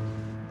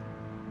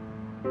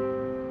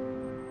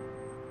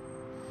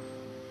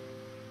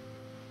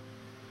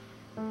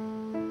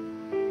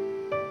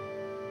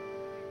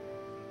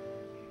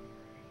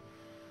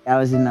 I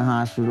was in the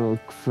hospital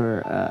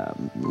for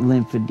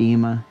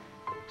lymphedema,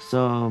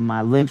 so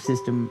my lymph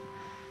system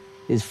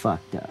is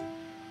fucked up,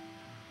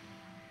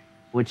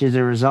 which is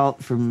a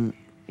result from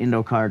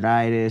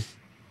endocarditis,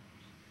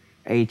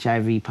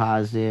 HIV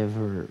positive,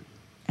 or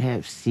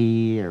Hep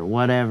C, or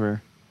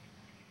whatever.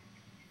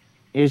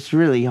 It's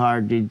really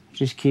hard to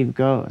just keep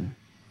going.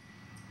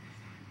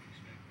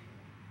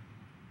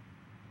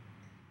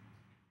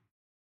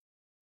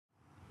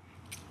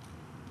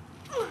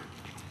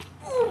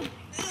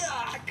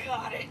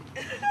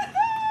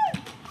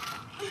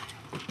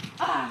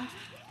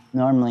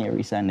 Normally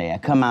every Sunday I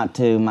come out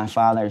to my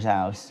father's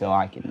house so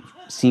I can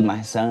see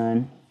my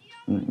son.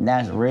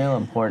 That's real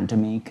important to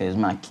me because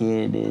my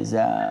kid is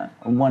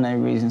one of the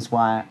reasons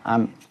why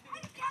I'm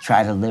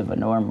trying to live a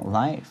normal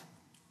life.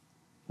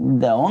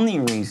 The only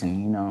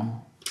reason, you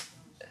know.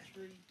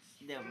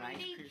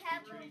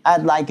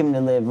 I'd like him to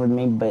live with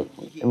me, but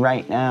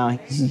right now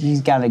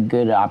he's got a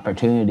good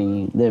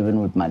opportunity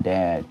living with my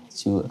dad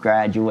to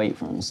graduate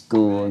from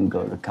school and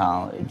go to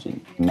college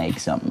and make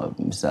something of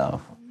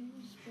himself.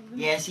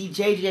 Yeah, see,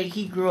 JJ,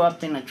 he grew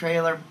up in a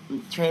trailer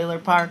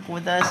park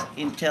with us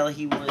until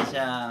he was,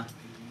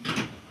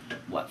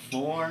 what,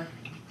 4?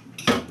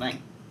 Like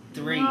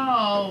 3.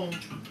 No,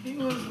 he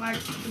was like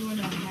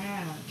 2.5.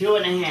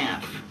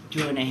 2.5.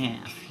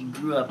 2.5. He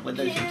grew up with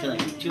us until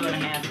he was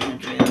 2.5 in a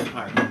trailer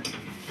park.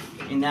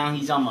 And now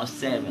he's almost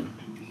 7.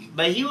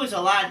 But he was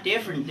a lot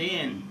different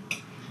then.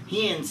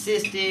 He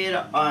insisted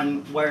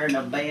on wearing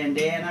a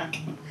bandana,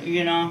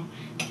 you know,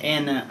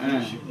 and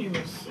he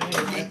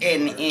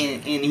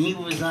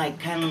was like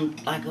kind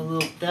of like a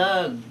little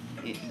thug,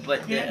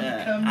 But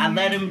I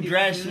let him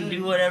dress and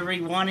do whatever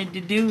he wanted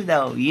to do,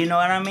 though. You know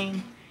what I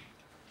mean?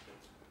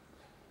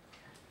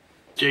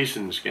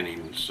 Jason's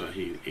getting so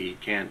he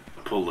can't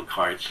pull the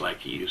carts like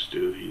he used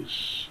to.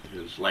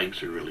 His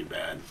legs are really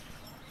bad.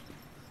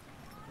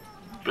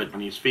 But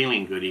when he's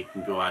feeling good, he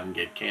can go out and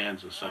get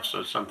cans and stuff. So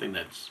it's something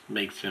that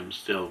makes him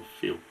still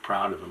feel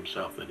proud of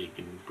himself that he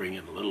can bring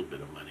in a little bit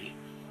of money.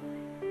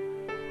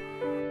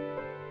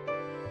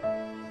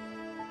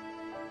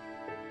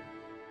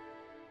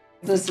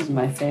 This is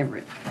my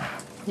favorite.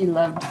 He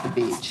loved the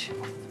beach.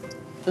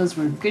 Those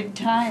were good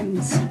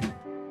times.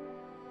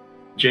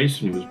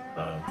 Jason was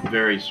a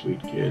very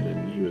sweet kid,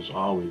 and he was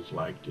always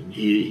liked. And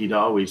he'd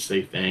always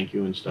say thank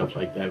you and stuff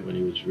like that when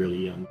he was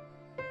really young.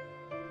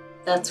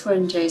 That's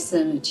when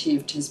Jason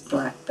achieved his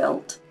black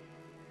belt.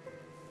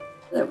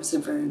 That was a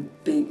very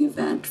big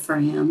event for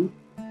him.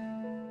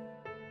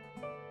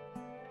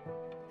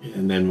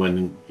 And then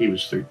when he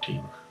was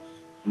 13,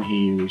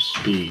 he used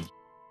speed.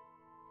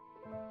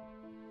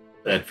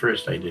 At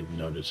first, I didn't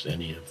notice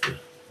any of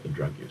the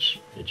drug use.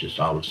 It just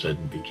all of a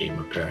sudden became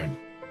apparent.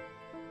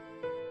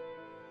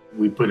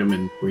 We put him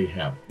in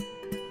rehab.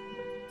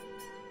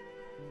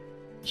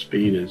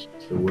 Speed is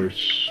the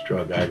worst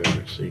drug I've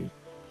ever seen.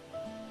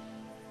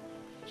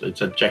 So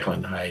it's a Jekyll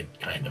and Hyde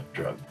kind of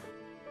drug.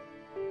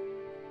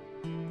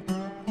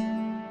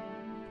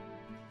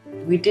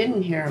 We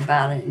didn't hear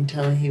about it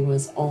until he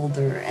was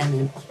older,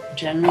 and it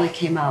generally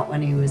came out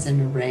when he was in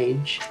a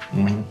rage,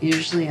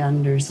 usually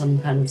under some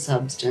kind of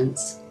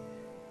substance.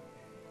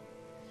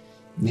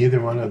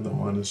 Neither one of them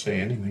want to say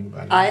anything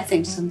about it. I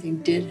think something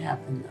did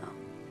happen, though.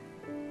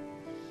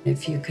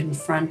 If you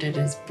confronted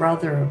his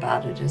brother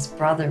about it, his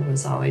brother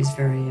was always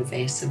very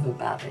evasive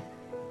about it.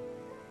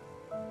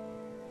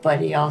 But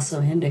he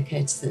also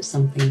indicates that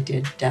something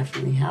did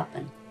definitely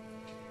happen.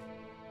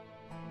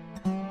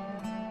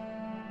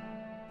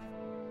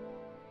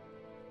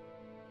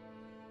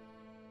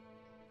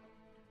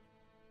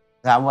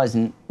 I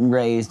wasn't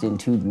raised in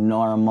too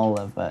normal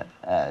of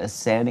a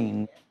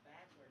setting.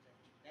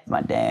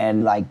 My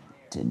dad liked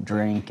to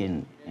drink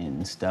and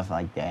stuff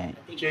like that.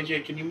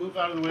 JJ, can you move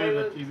out of the way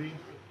of the TV?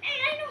 Hey,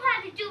 I know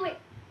how to do it.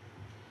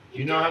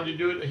 You know how to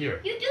do it?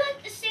 Here. You do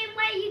it the same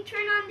way you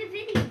turn on the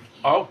video.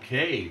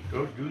 Okay,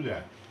 go do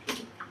that.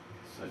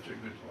 Such a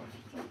good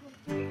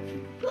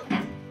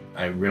one.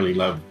 I really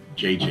love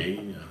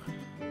JJ.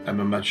 I'm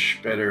a much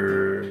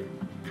better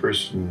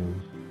person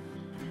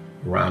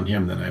around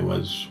him than I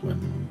was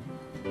when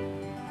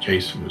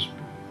Jason was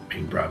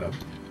being brought up.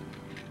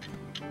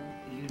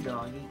 You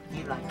know,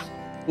 he likes it.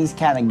 He's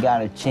kind of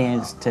got a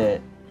chance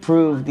to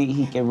prove that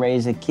he can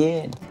raise a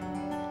kid.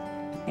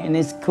 And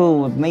it's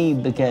cool with me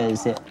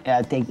because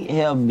I think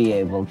he'll be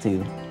able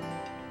to.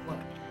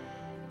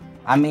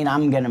 I mean,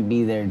 I'm gonna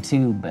be there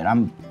too, but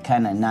I'm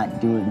kind of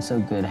not doing so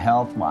good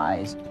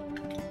health-wise.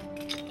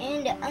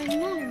 And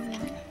another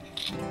one.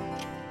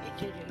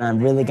 I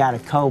really gotta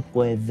cope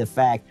with the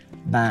fact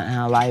about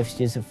how life's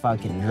just a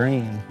fucking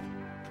dream.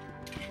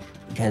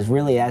 Because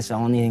really, that's the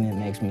only thing that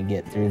makes me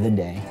get through the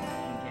day.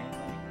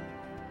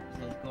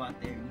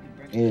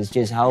 Is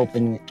just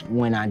hoping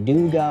when I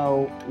do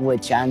go,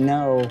 which I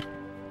know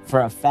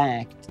for a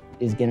fact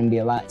is gonna be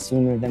a lot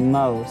sooner than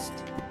most,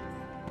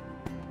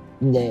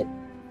 that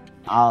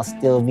I'll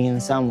still be in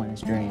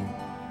someone's dream.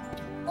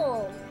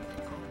 Oh,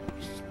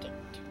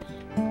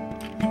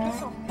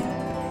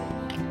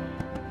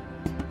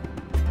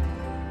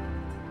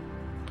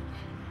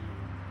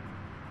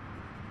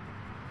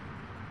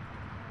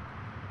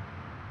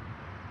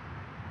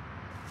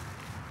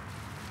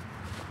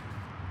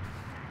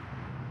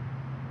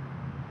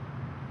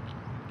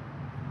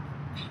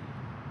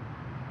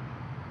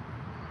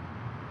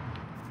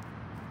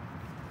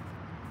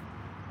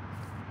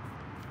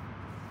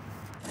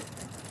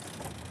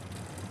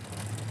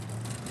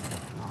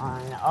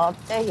 On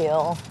up the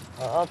hill,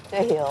 up the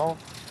hill.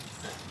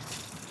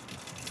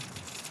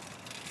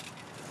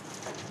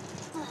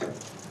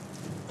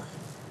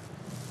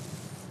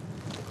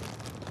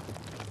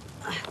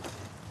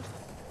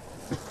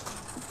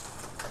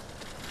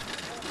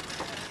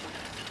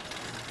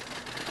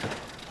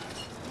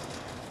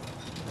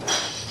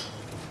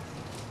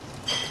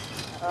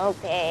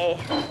 Okay.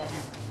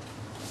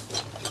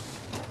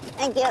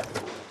 Thank you.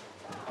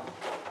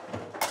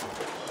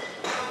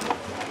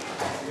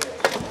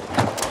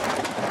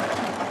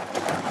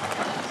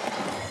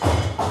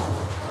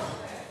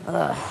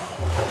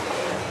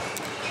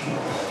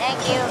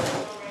 Thank you.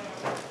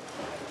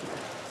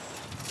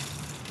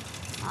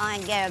 I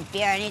want to get a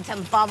beer. I need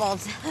some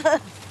bubbles.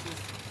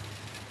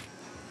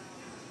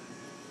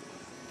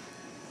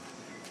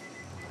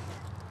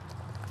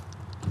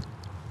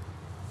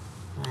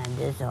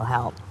 This will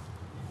help.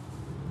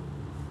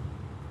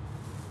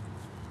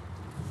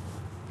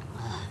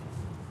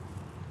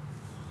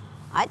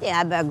 I think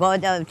I better go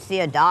to see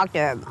a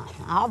doctor.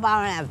 How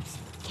about I have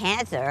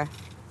cancer?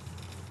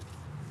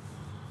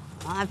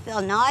 I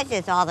feel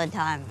nauseous all the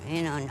time,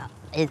 you know.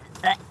 It's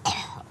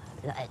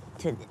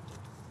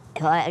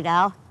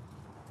now.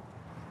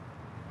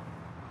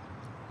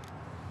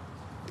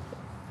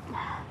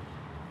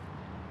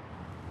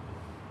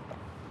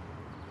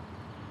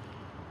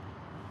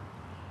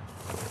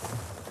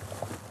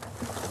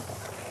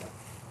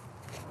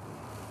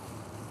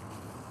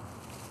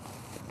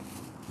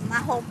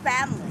 whole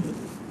family.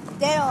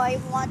 They don't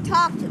even want to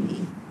talk to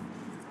me.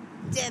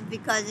 Just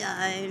because,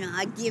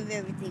 I give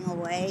everything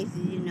away, so,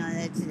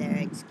 that's their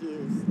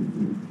excuse.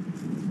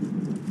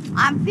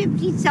 I'm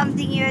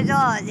 50-something years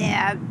old.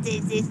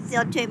 They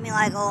still treat me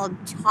like a little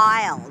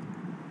child.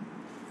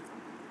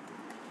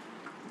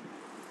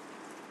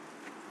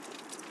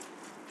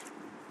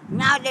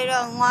 Now they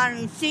don't want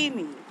to see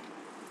me.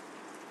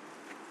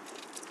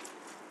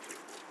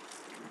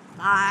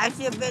 I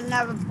should have been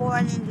never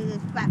born into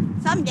this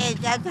family. Some days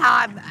that's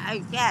how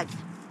I guess.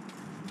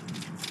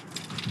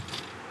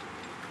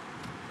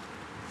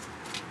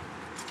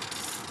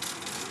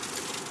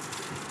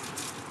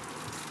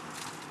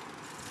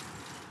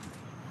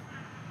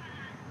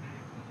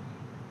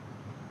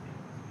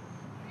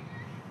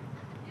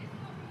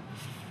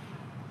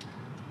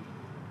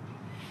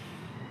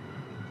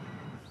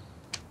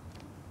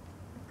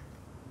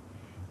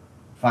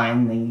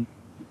 Finally,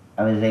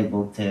 I was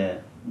able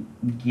to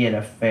get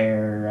a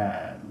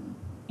fair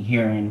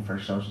hearing for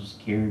Social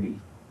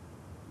Security.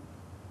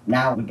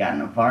 Now we got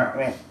an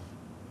apartment,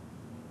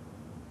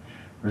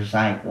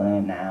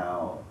 recycling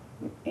now,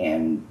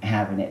 and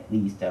having at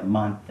least a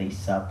monthly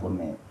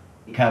supplement.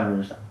 It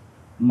covers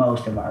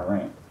most of our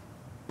rent.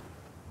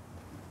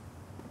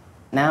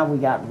 Now we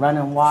got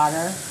running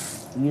water,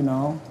 and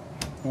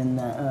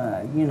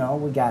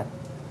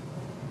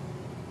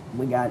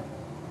we got,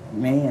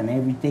 man,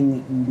 everything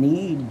that you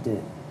need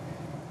to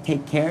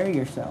take care of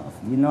yourself.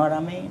 You know what I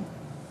mean?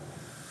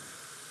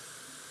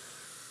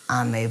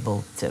 I'm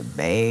able to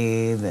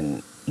bathe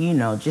and,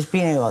 just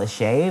being able to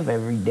shave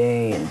every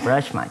day and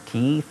brush my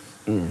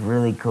teeth is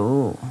really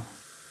cool.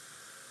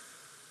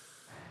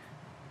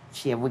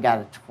 Shit, we got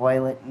a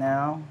toilet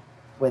now.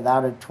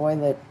 Without a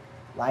toilet,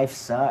 life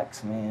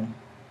sucks, man.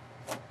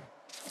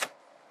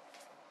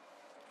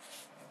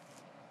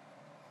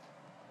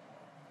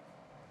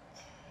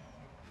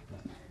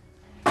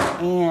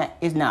 And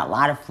it's not a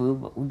lot of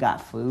food, but we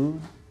got food.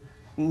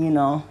 We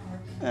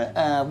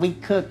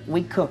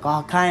cook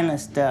all kind of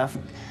stuff.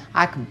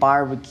 I could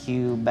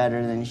barbecue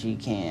better than she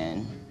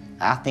can.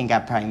 I think I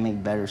probably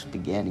make better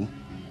spaghetti.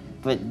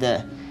 But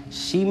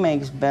she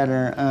makes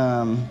better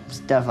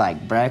stuff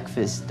like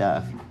breakfast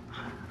stuff.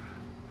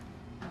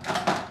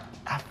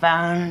 I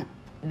found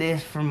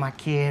this for my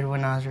kid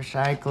when I was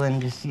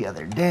recycling just the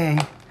other day.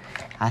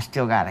 I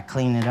still gotta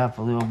clean it up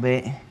a little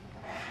bit.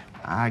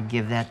 I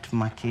give that to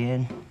my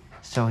kid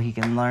so he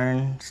can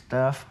learn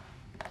stuff.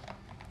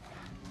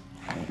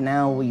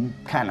 Now we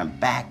kind of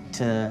back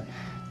to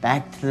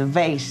the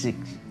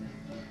basics.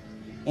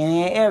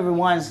 And every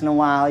once in a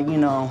while,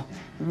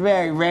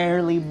 very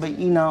rarely, but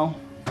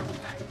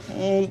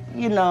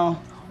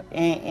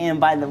and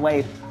by the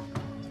way,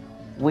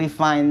 we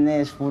find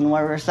this when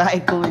we're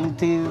recycling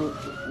too,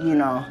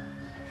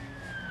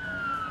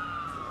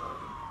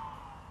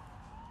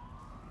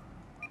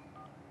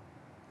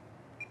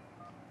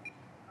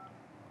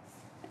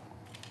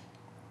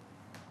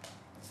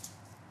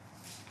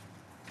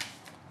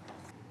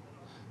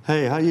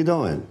 Hey, how you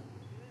doing?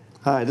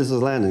 Hi, this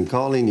is Landon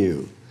calling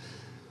you.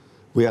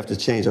 We have to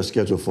change our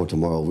schedule for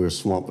tomorrow. We're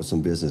swamped with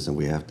some business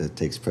and it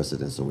takes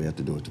precedence, so we have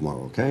to do it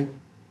tomorrow, okay?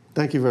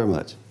 Thank you very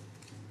much.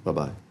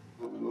 Bye-bye.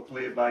 We'll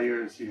play it by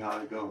ear and see how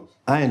it goes.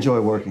 I enjoy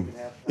working.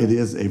 It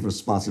is a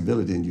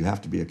responsibility and you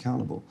have to be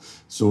accountable.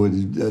 So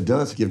it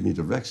does give me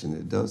direction.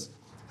 It does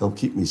help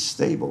keep me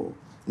stable,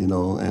 and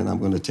I'm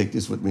going to take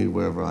this with me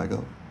wherever I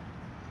go.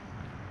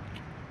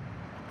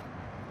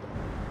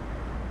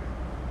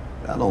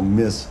 I don't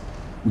miss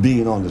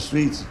being on the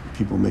streets,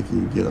 people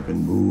making you get up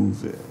and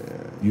move.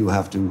 You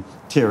have to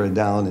tear it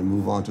down and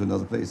move on to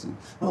another place.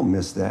 I don't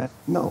miss that,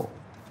 no.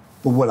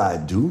 But what I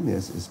do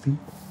miss is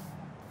people.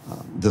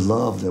 The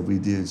love that we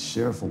did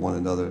share for one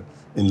another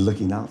and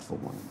looking out for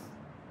one another.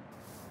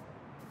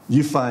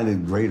 You find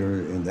it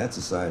greater in that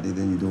society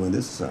than you do in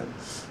this society.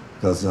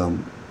 Because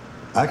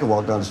I can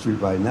walk down the street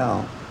right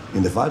now,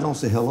 and if I don't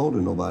say hello to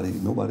nobody,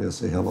 nobody will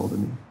say hello to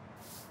me.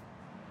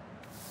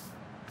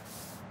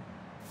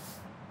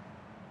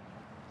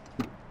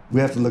 We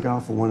have to look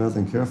out for one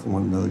another and care for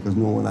one another because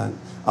no one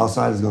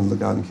outside is going to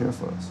look out and care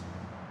for us.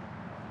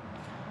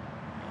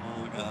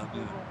 Oh, God,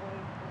 dude.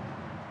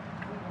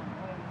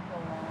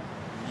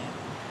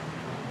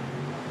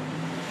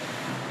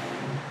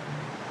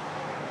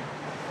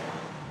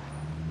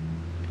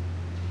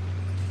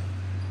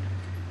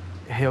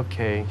 Hayok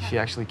Kay, she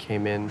actually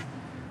came in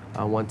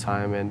one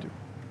time, and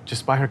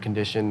just by her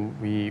condition,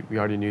 we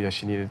already knew that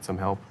she needed some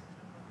help.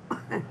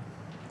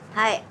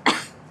 Hi.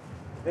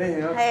 Hey,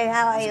 Hayok. Hey,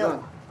 how are How's it you?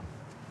 going?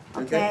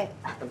 Okay.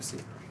 Have a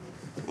seat.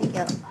 Thank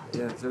you.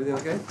 Yeah, is everything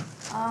okay?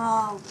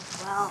 Oh,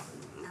 well.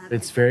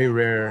 It's very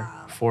rare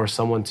for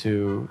someone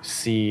to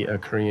see a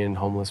Korean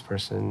homeless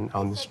person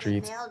on the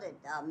streets. Nailed it,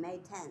 May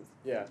 10th.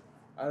 Yeah.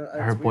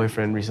 Her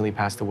boyfriend recently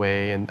passed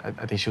away, and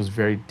I think she was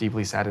very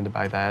deeply saddened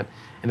by that.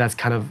 And that's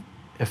kind of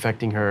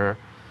affecting her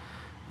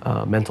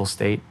mental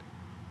state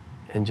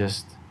and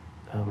just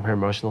her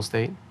emotional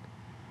state.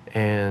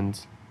 And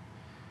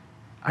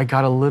I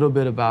got a little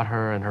bit about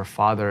her and her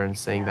father and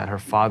saying that her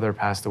father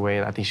passed away,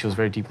 and I think she was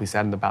very deeply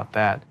saddened about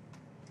that.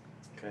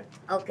 Okay.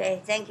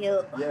 Okay, thank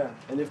you. Yeah,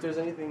 and if there's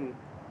any other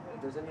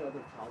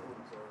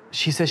problems or...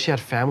 She says she had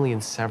family in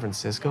San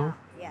Francisco.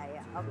 Yeah,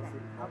 okay.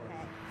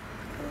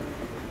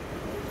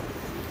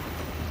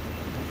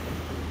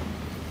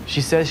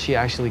 She says she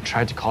actually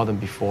tried to call them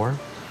before,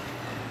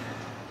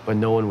 but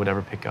no one would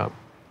ever pick up.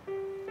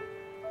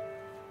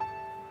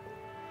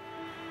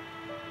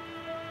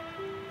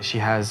 She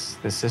has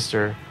this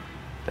sister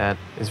that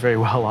is very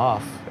well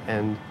off,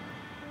 and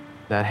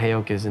that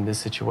Hayok is in this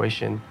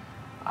situation.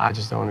 I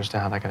just don't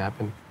understand how that could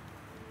happen.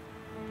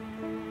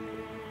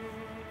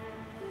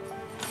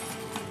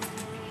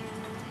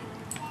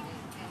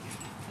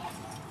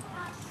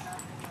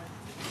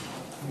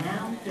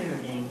 Now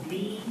serving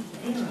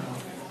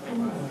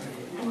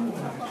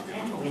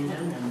window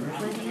number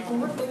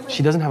 24.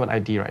 She doesn't have an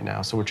ID right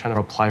now, so we're trying to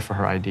apply for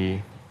her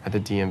ID at the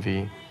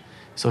DMV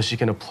so she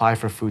can apply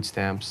for food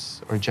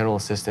stamps or general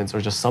assistance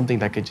or just something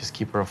that could just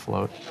keep her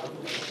afloat.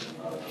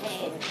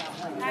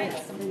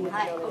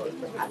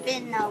 I've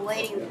been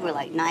waiting for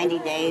like 90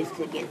 days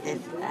to get this.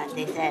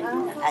 They said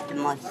at the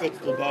most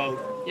 60 days.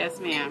 Yes,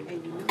 ma'am.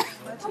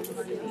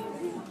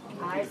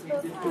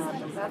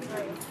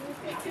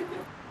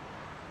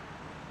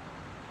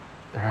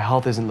 Her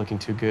health isn't looking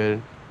too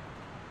good.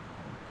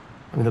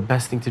 I mean, the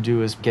best thing to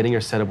do is getting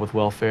her set up with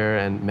welfare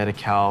and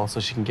Medi-Cal so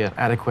she can get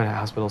adequate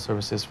hospital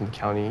services from the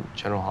county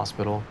general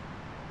hospital.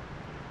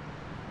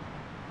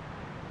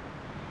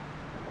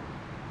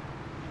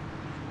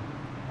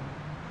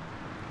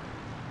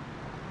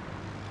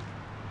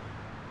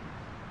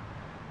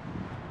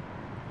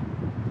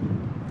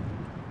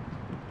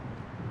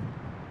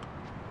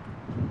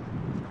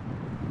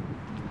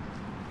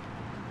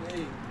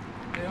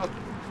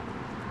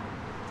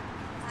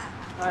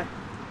 Hi.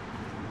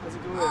 How's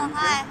it going? Oh,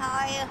 hi, how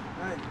are you?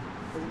 Hi.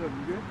 How's it going?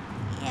 You good?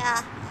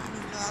 Yeah, I'm a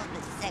little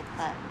bit sick,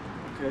 but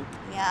Okay.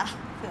 yeah.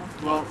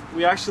 Well,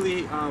 we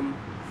actually,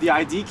 the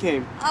ID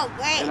came. Oh,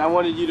 great. And I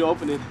wanted you to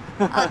open it.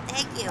 Oh,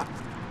 thank you.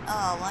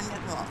 Oh,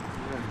 wonderful.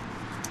 Yeah.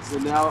 So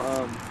now,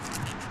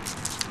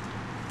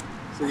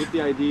 so with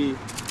the ID,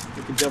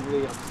 we can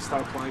definitely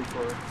start applying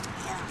for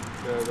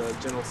the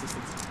general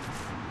assistance.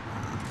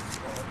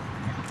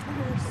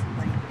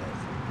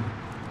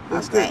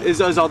 That's good.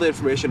 Is all the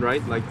information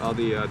right? Like all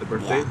the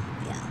birthday?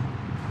 Yeah.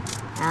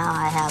 Now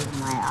I have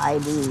my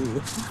ID.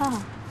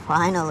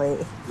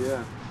 Finally.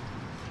 Yeah.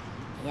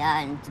 Yeah,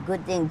 and it's a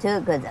good thing too,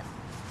 because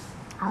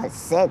I was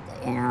sick,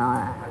 you know.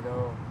 I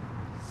know.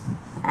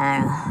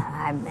 And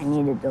I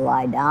needed to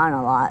lie down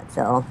a lot,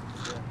 so.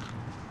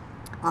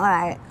 Yeah. All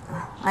right.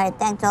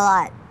 Thanks a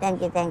lot.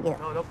 Thank you.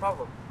 No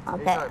problem.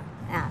 Okay. Anytime.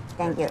 Yeah,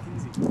 thank you.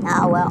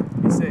 I will.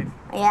 Be safe.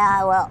 Yeah,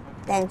 I will.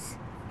 Thanks.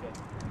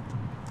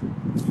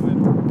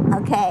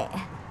 Okay.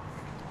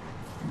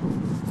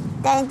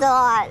 Thanks a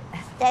lot.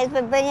 Thanks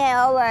for bringing it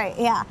over.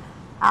 Yeah.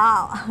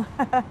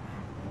 Oh.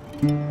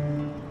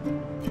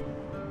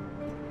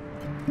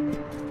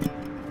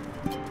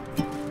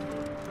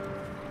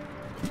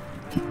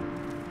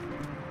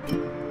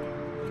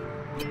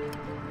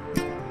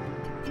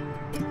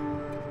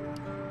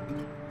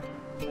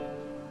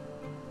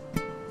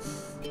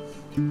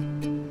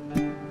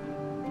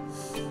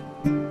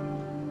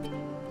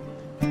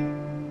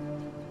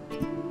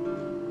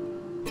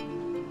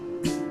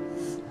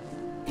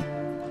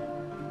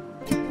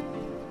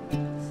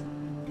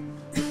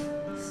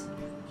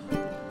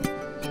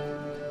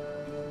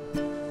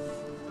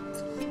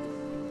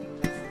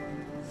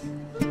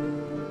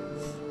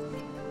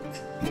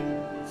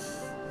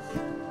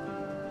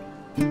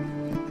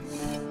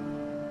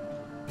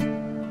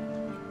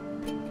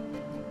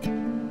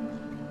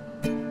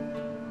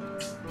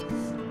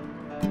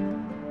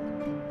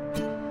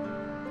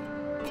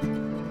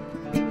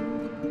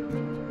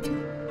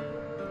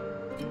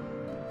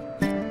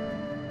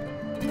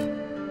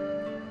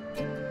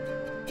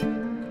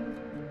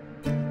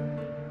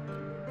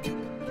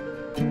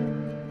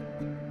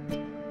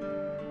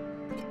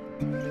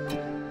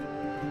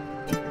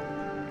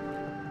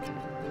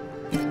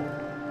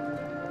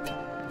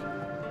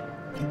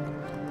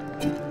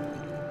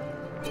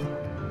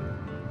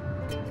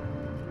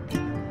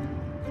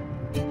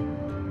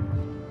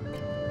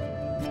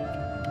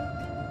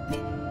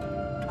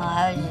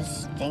 I was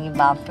just thinking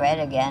about Fred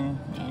again,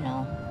 you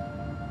know.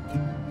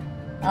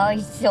 Oh,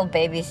 he's still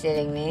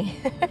babysitting me.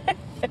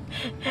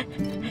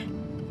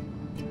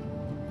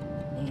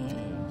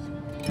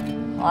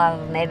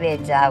 Well, maybe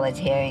it's I was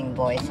hearing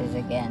voices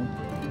again.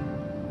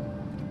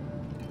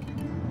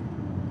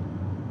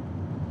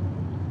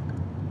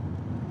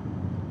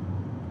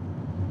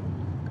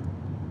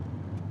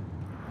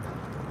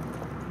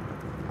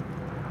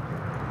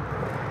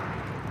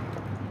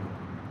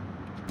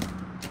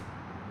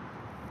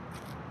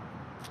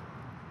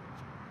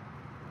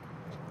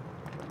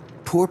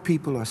 Poor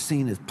people are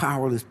seen as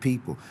powerless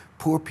people.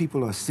 Poor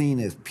people are seen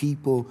as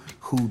people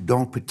who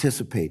don't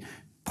participate.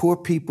 Poor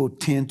people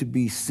tend to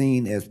be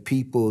seen as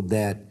people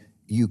that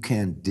you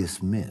can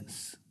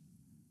dismiss.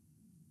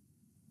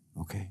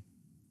 Okay?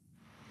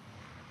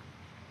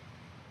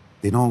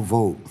 They don't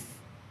vote.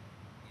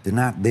 They're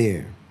not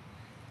there.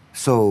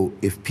 So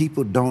if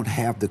people don't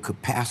have the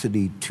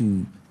capacity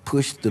to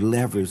push the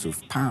levers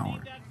of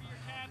power,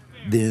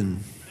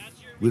 then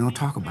we don't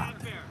talk about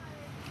them.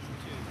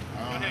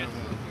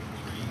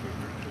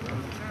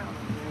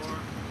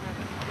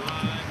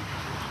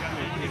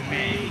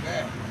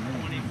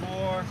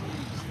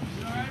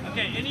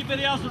 Okay,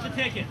 anybody else with a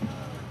ticket?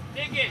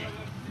 Ticket!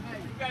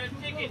 You got a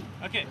ticket?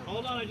 Okay,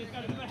 hold on, I just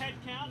got to do a head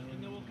count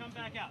and then we'll come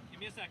back out. Give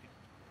me a second.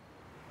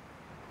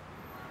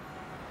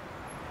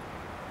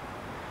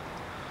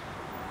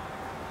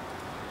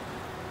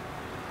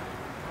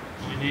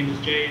 My name is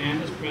Jay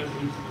Annis,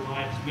 president of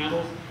Alliance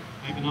Metals.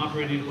 I've been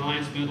operating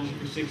Alliance Metals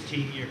for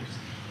 16 years.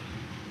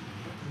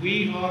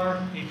 We are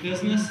a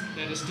business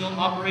that is still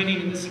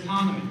operating in this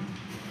economy.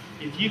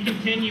 If you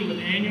continue with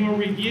annual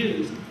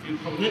reviews and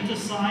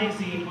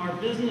politicizing our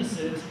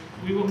businesses,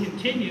 we will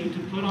continue to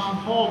put on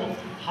hold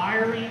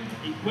hiring,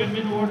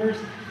 equipment orders,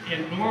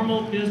 and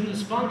normal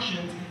business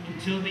functions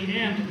until the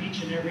end of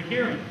each and every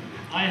hearing.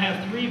 I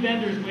have 3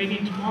 vendors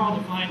waiting tomorrow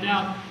to find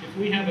out if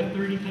we have a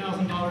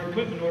 $30,000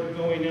 equipment order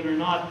going in or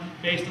not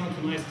based on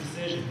tonight's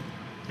decision.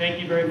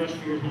 Thank you very much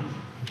for your time.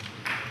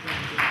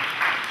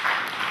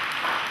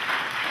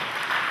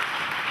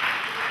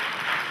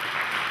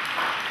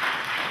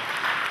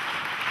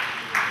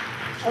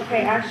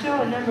 Okay, I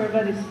show a number of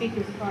other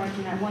speakers' cards,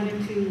 and I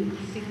wanted to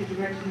seek the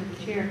direction of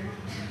the chair.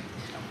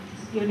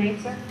 Your name,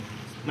 sir?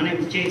 My name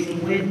is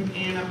Jason Witt,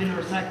 and I've been a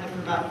recycler for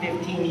about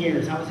 15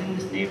 years. I was in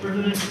this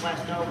neighborhood in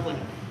West Oakland,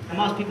 and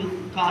most people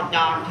call it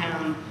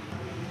Dogtown.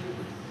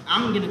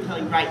 I'm going to tell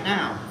you right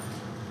now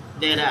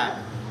that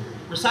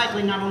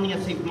recycling not only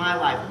has saved my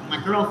life,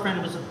 my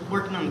girlfriend was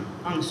working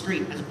on the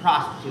street as a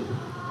prostitute.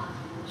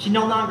 She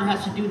no longer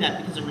has to do that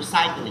because of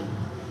recycling.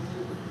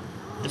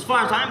 As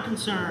far as I'm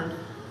concerned,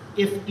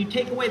 if you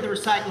take away the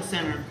recycle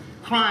center,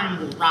 crime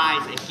will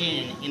rise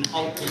again in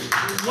Oakland.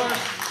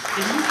 Worse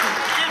than you can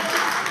ever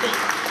think.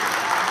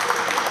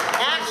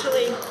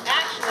 Actually,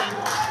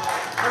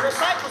 a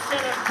recycle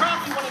center is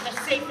probably one of the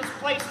safest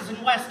places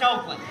in West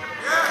Oakland.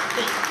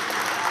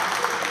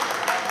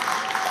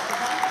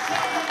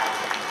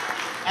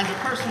 As a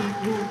person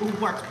who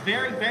works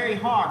very, very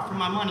hard for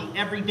my money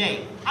every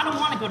day, I don't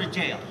want to go to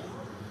jail.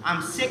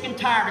 I'm sick and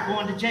tired of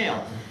going to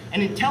jail.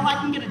 And until I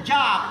can get a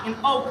job in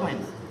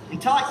Oakland, I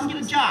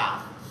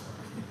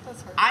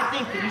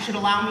think that you should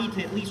allow me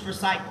to at least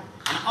recycle.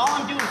 And all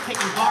I'm doing is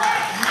taking garbage.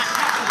 I'm not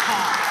taking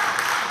cars.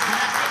 I'm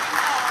not taking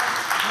cars.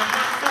 And I'm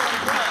not selling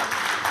drugs.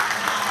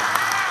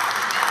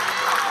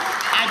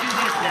 I do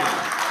this now.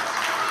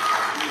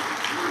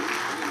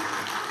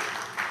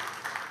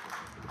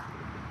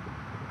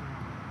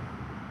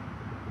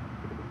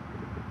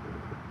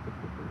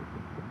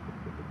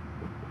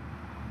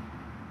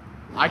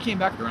 I came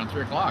back around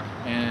 3 o'clock,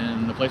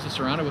 and the place was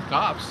surrounded with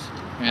cops,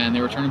 and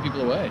they were turning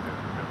people away.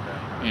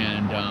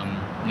 And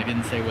they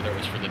didn't say whether it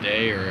was for the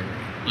day or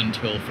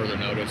until further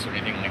notice or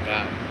anything like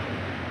that.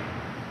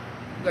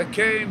 I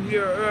came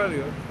here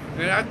earlier,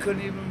 and I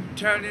couldn't even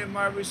turn in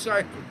my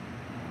recycle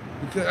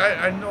because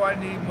I know I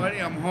need money.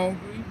 I'm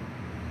hungry,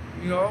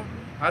 you know.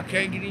 I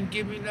can't even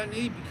give me nothing to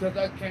eat because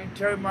I can't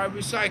turn my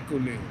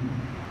recycle in.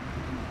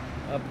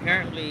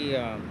 Apparently,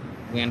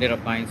 we ended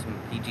up buying some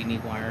PG&E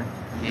wire,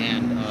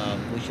 and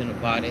we shouldn't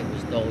have bought it. It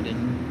was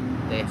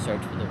stolen. They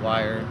searched for the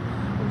wire.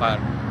 About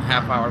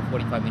half hour,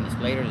 45 minutes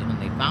later is when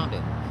they found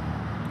it.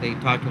 They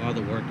talked to all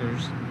the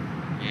workers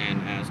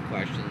and asked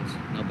questions.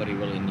 Nobody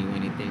really knew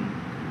anything.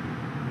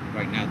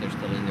 Right now, they're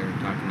still in there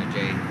talking to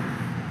Jay.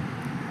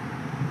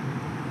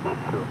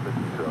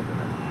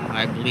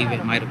 I believe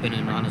it might have been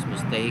an honest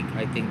mistake.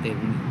 I think that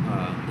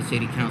the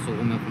city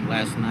councilwoman from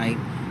last night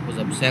was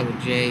upset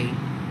with Jay,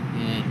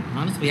 and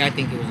honestly, I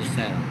think it was a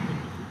setup.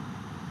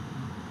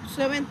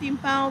 17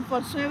 pounds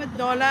for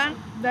 $7,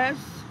 that's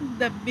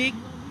the big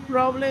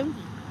problem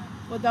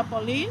for the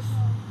police?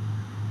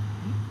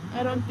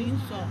 I don't think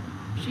so.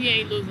 She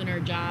ain't losing her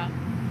job.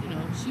 You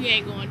know, she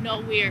ain't going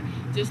nowhere,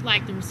 just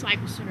like the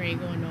recycle center ain't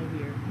going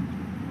nowhere.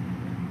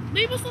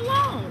 Leave us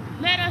alone.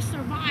 Let us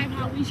survive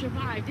how we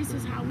survive. This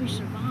is how we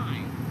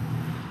survive.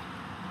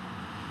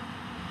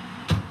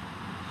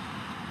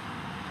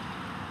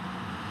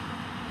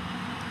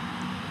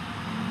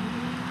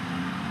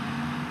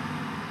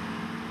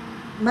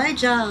 My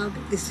job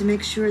is to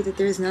make sure that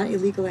there's not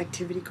illegal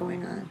activity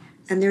going on.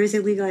 And there is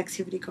illegal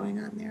activity going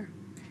on there.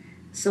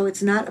 So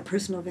it's not a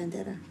personal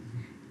vendetta.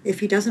 If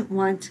he doesn't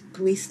want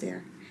police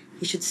there,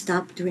 he should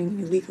stop doing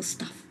illegal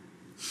stuff.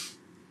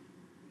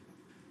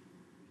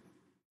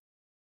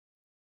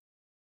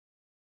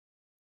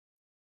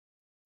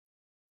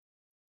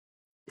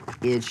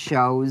 It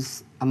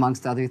shows,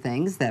 amongst other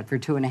things, that for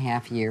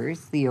 2.5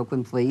 years, the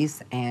Oakland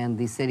Police and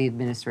the City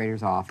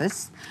Administrator's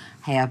Office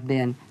have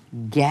been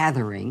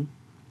gathering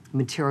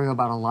material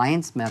about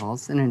Alliance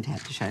Metals in an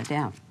attempt to shut it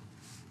down.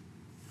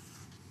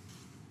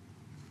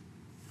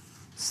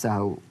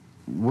 So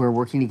we're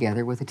working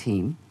together with a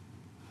team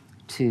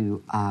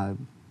to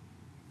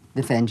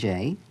defend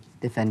Jay,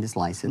 defend his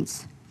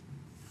license,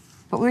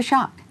 but we're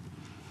shocked.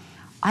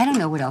 I don't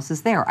know what else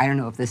is there. I don't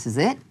know if this is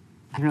it.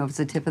 I don't know if it's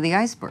the tip of the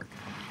iceberg.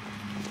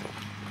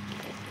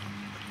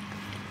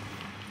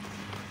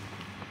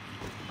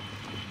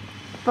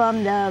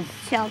 from the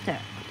shelter.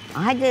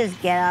 I just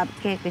get up,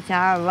 take a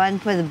shower, run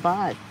for the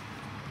bus.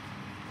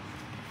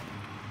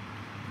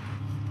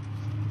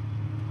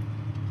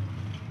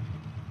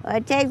 Well,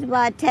 it takes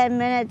about 10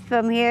 minutes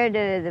from here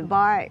to the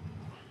BART,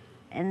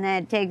 and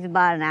then it takes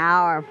about an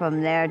hour from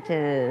there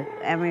to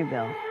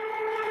Emeryville.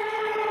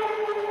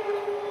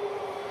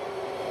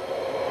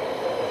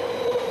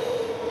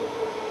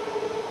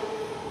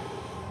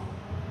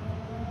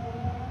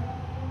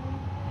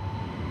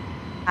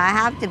 I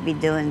have to be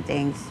doing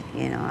things,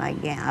 you know,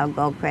 I'll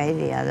go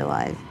crazy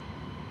otherwise.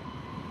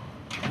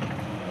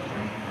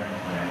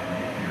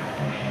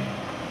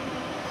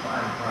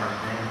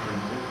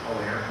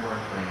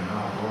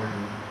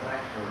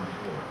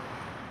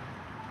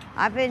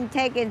 I've been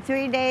taking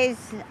 3 days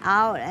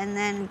out and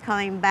then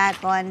coming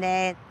back one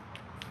day.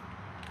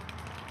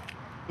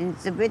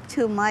 It's a bit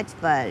too much,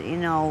 but you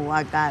know,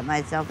 I got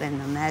myself in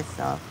a mess,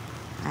 so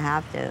I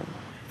have to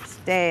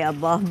stay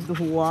above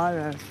the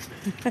water.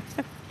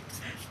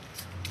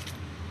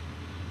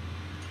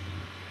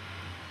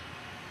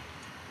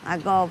 I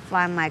go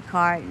find my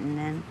cart and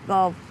then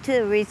go to the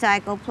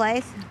recycle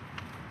place.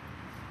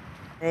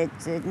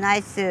 It's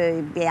nice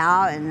to be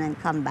out and then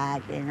come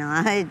back, you know.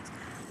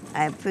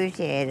 I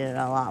appreciate it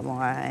a lot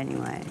more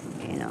anyway,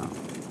 you know.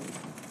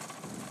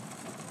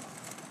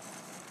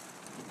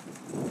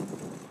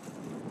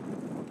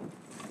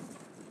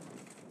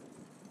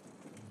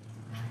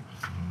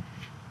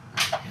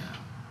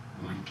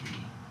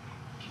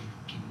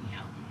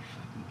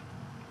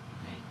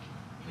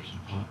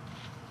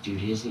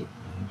 Dude, is it?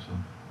 I think so.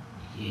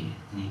 Yeah,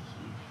 thank you.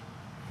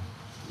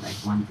 Like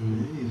one thing?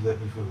 Yeah, you let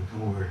me fucking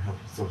come over and help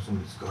you throw some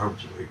of this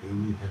garbage away, dude.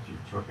 You have your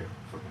truck out.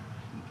 Fucking.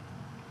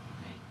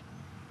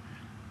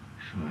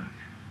 Fuck.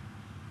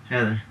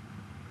 Heather.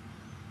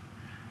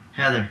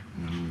 Heather.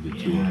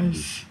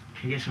 Yes.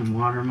 Can you get some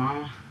water,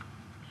 Mama?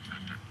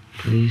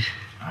 Please.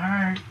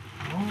 Alright.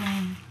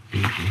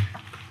 Thank you.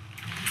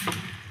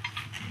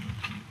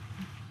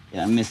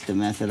 Yeah, I missed the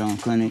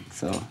methadone clinic,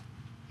 so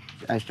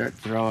I start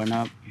throwing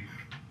up.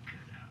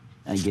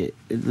 I get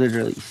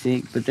literally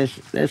sick, but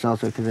that's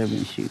also because I've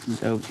been shooting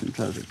dope since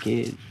I was a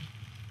kid.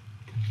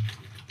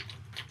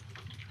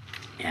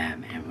 Yeah,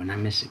 man, when I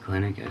miss a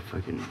clinic, I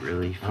fucking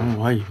really... I don't know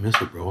why you miss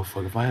it, bro.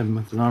 Fuck, if I had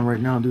methadone right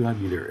now, dude, I'd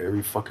be there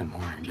every fucking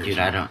morning. Dude,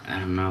 I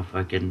don't know if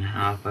I can,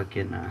 how if I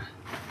can,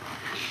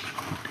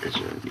 that's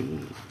what I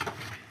need.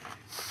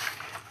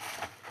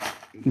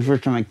 The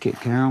first time I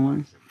kicked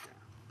heroin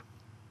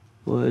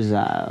was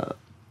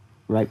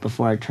right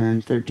before I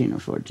turned 13 or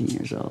 14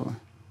 years old.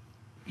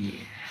 Yeah.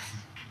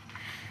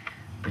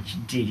 But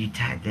you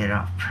tied that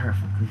off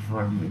perfectly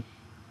for me.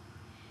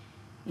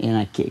 And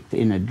I kicked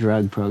in a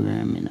drug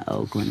program in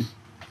Oakland.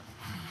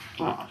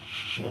 Oh,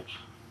 shit.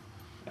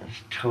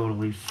 That's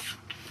totally...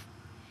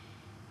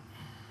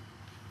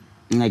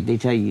 Like, they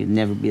tell you you'll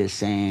never be the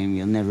same,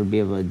 you'll never be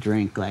able to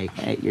drink, like,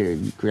 at your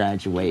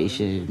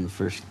graduation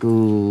for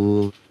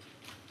school.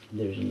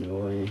 There's no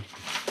way.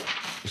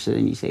 So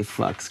then you say,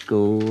 fuck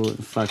school,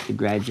 and fuck the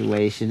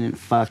graduation, and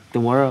fuck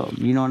the world,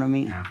 you know what I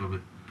mean? Half of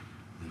it,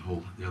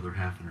 hold the other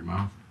half in your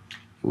mouth.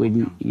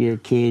 When you're a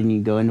kid and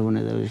you go into one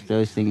of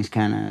those things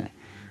kind of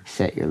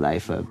set your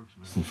life up.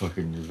 Some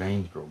fucking your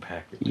veins grow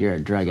back. You're a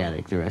drug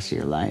addict the rest of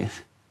your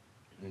life.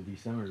 In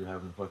December, you're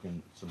having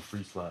fucking some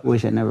free slots.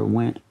 Wish I never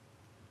went.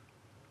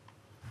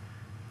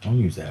 Don't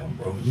use that one,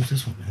 bro. Use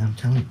this one, man. I'm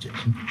telling you,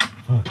 Jason.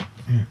 Fuck,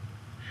 here.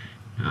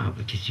 No,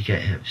 because you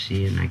got Hep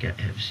C and I got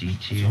Hep C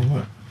too. So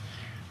what?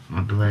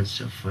 My blood's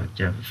so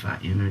fucked up if I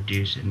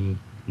introduce any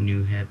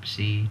new Hep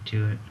C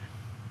to it.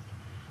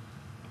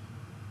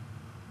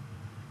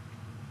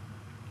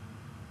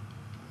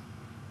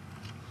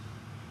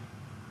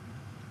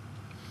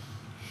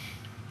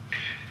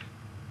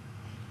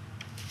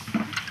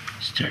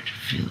 Start to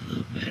feel a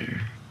little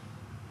better.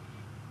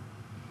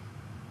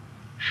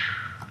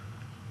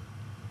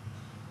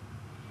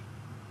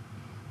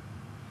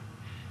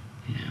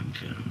 Yeah, I'm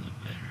feeling a little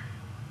better.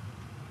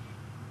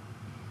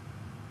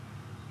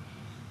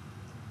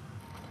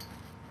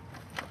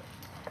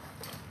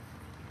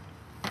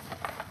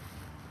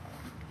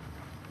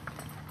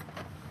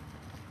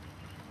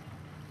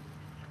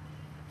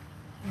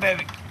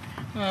 Baby,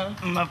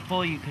 I'm gonna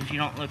pull you because you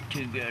don't look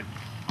too good.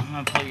 I'm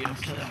gonna pull you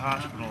to the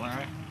hospital, all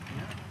right?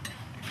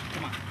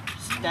 Come on,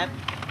 step.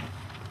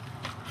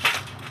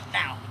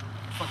 Now.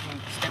 Fucking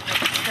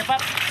step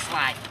up,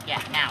 slide.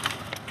 Yeah, now.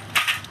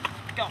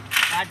 Go,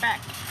 slide back.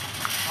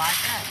 Slide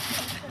back.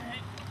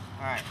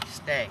 All right,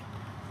 stay.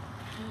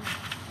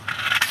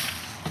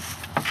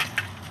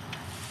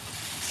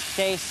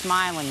 Stay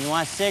smiling. You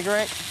want a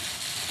cigarette?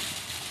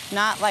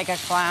 Not like a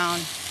clown.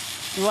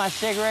 You want a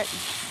cigarette?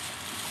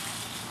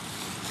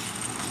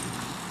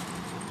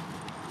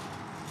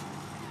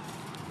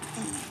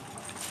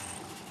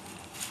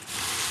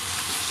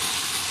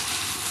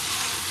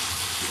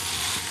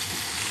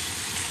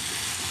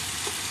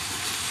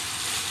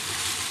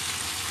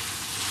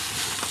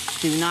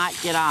 Do not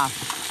get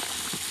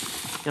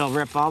off. It'll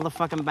rip all the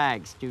fucking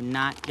bags. Do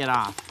not get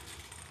off.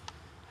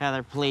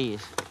 Heather,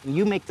 please.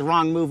 You make the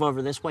wrong move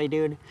over this way,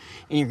 dude,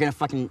 and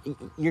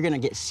you're gonna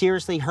get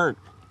seriously hurt.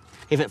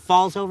 If it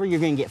falls over, you're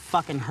gonna get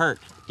fucking hurt.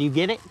 Do you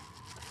get it?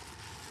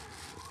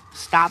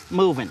 Stop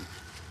moving.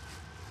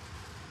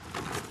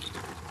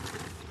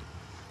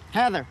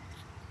 Heather,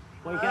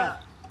 wake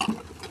up.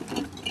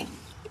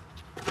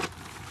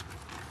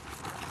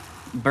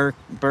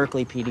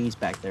 Berkeley PD's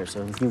back there,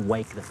 so if you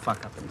wake the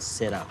fuck up and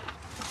sit up.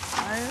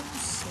 I am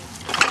sick.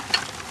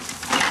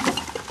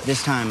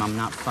 This time I'm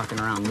not fucking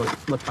around.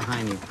 Look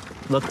behind you.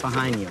 Look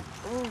behind you.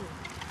 Oh,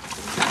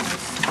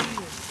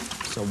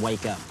 So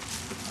wake up.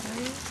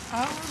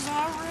 I was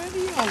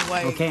already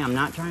awake. Okay, I'm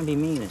not trying to be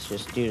mean. It's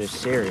just, dude, it's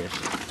serious.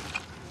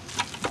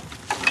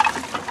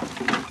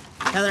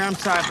 Heather, I'm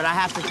sorry, but I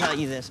have to tell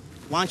you this.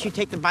 Why don't you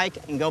take the bike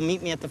and go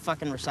meet me at the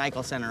fucking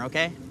recycle center,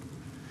 okay?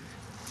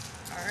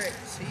 All right,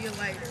 see you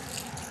later.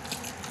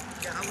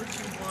 Got what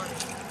you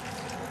wanted.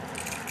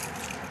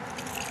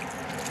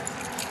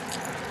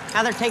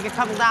 Heather, take a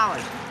couple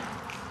dollars.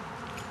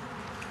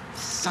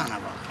 Son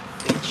of a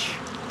bitch.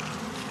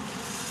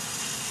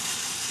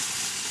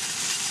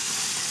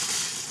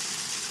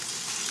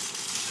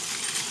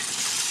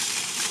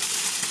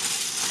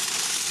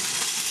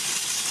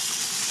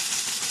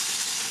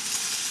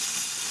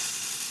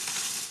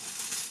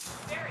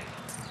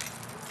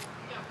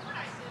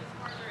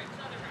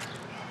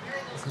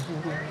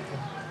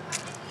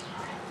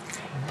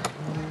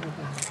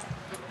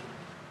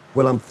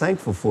 What I'm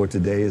thankful for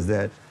today is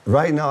that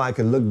right now I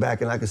can look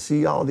back and I can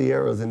see all the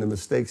errors and the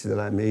mistakes that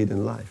I made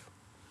in life.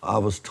 I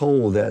was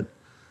told that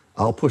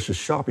I'll push a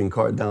shopping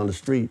cart down the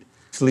street,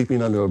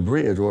 sleeping under a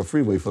bridge or a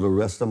freeway for the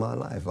rest of my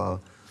life.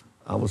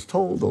 I was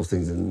told those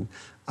things, and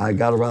I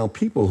got around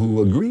people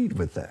who agreed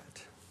with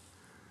that.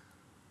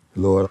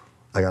 Lord,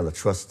 I got to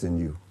trust in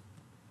you.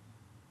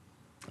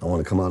 I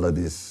want to come out of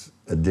this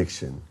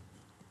addiction.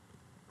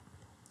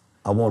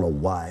 I want a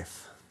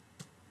wife.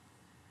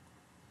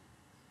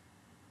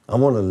 I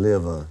want to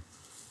live a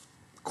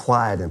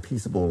quiet and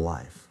peaceable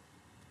life.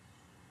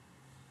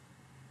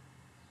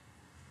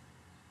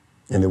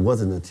 And it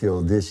wasn't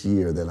until this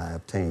year that I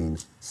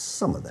obtained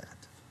some of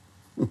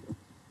that.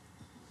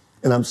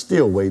 And I'm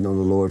still waiting on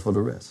the Lord for the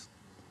rest.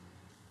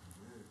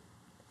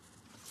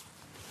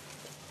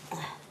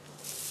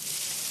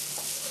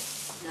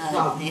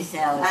 They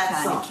said I was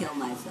trying to kill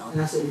myself.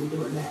 And I said, you're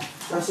doing that.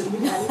 So I said, you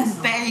got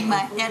it. Banging my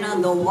head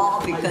on the wall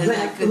because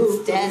I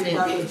couldn't stand it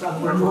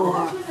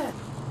anymore.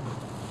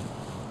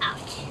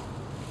 Ouch.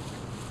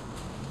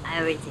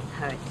 Everything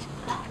hurts.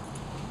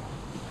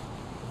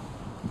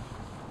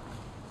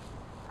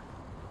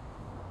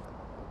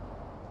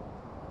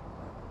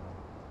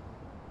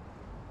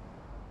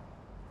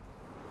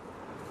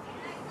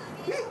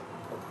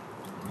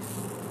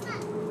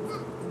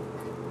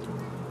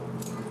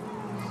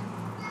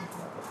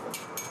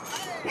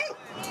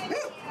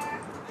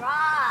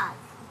 Ross,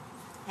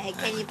 hey,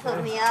 can you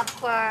put me up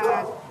for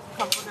a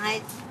couple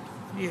nights?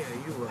 Yeah,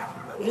 you will.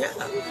 Yeah.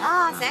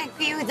 Oh, thank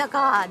you to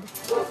God.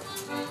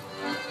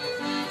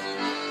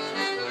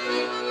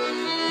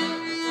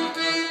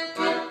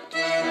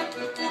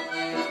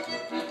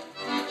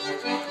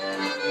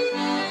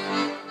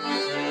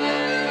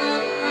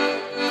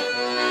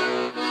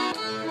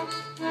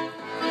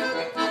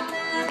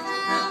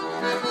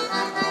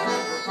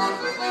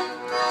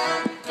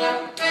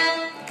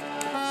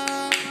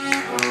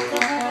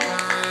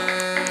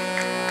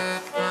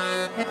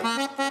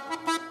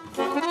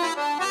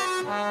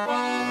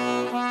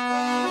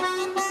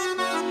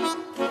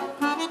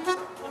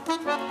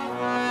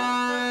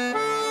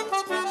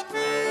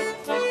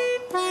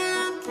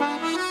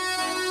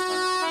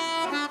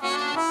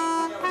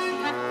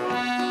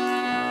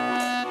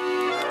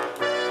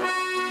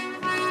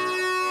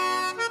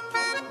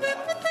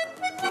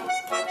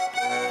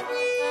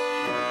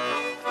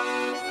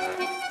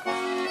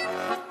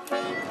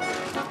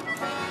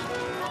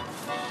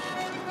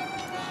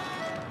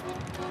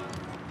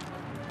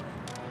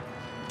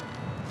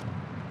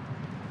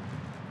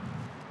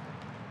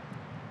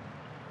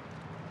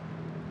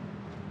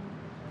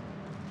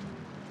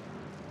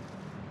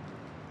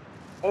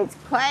 It's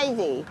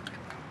crazy.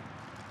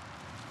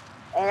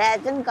 It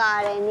hasn't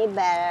got any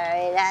better.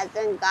 It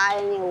hasn't got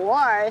any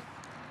worse,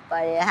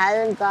 but it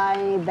hasn't got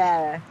any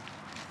better.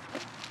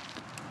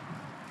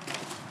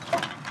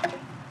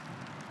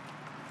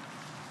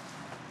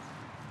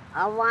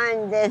 I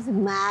want this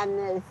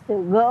madness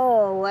to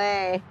go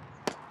away.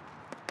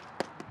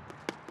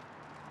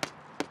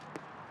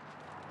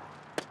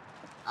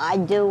 I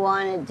do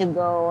want it to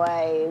go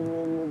away. I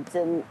mean,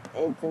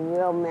 it's a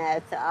real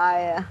mess.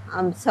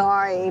 I'm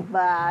sorry,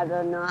 but I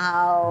don't know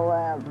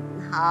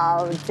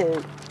how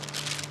to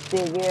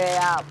figure it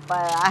out.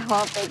 But I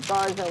hope it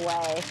goes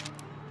away.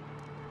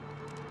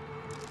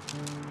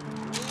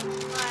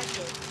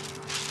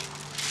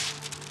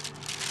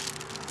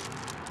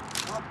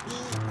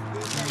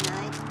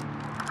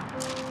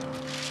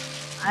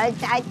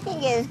 I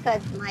think it's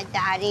because my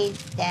daddy's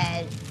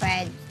dead,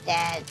 Fred's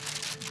dead.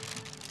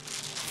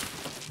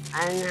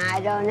 And I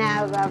don't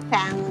have a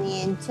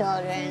family and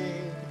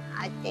children.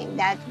 I think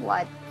that's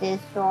what's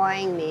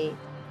destroying me.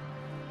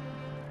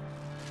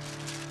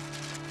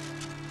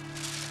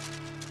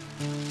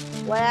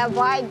 What have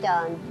I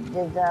done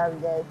to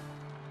deserve this?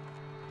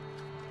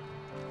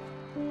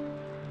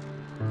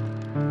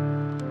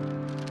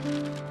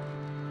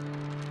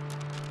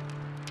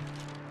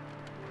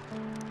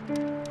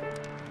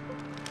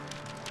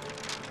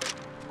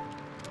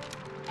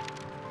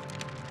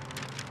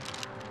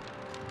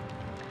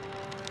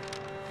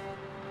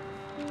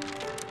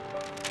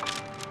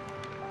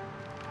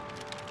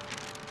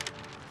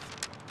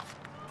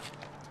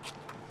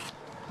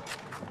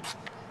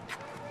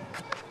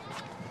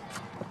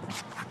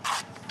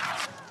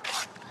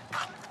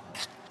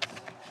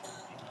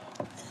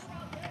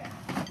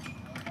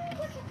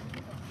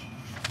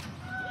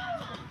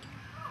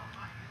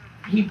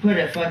 He put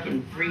a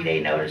fucking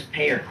 3-day notice,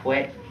 pay or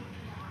quit,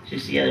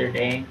 just the other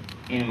day,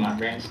 and my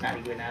rent's not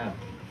even up.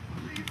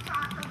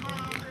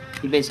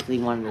 He basically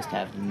wanted us to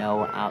have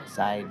no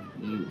outside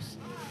use.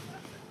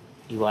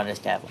 He wanted us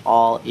to have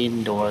all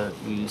indoor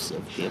use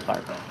of the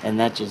apartment, and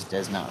that just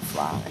does not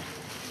fly.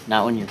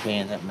 Not when you're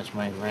paying that much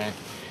money rent.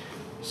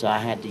 So I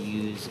had to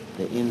use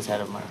the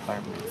inside of my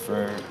apartment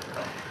for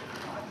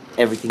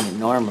everything that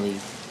normally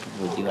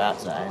would do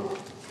outside.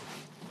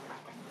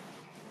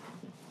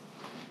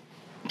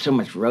 So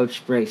much roach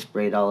spray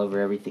sprayed all over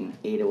everything,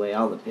 ate away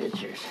all the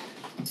pictures.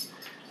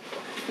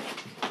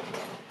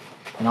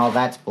 And all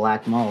that's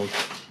black mold.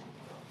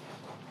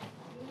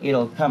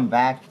 It'll come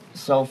back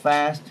so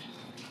fast,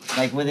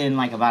 like within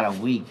like about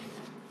a week,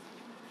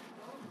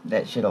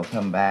 that shit'll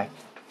come back.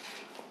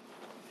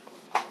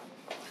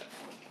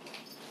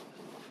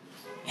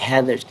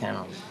 Heather's kind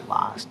of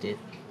lost it,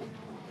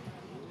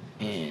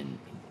 and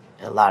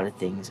a lot of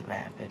things have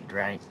happened,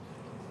 right?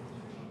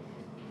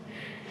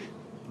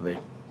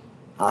 But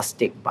I'll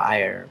stick by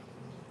her.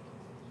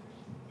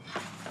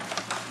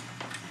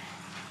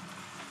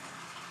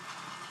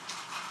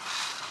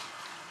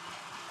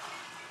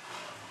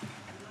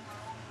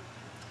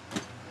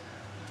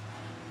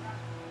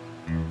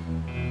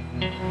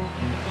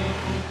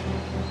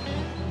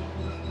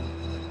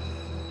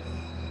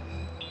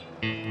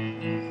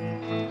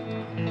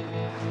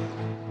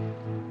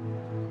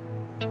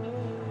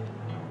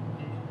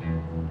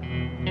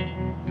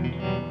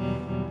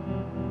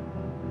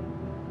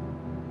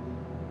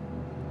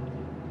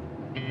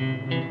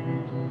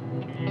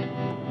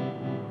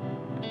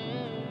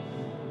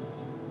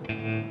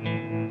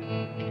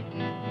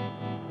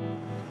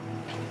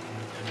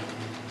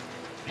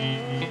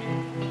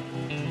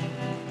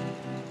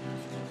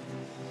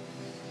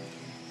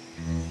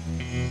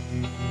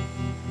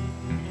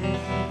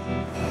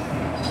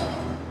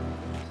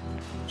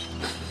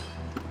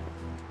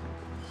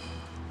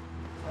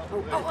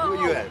 Where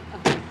you at?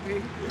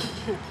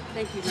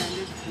 Thank you,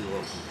 Landon. You're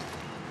welcome.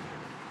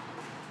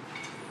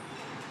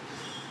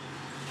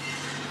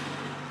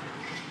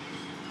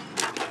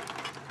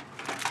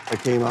 I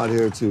came out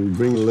here to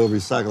bring a little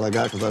recycle I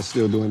got because I'm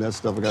still doing that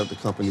stuff. I got the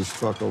company's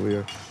truck over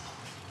here.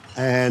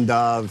 And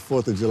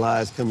 4th of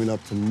July is coming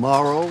up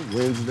tomorrow,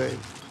 Wednesday.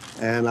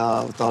 And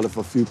I thought if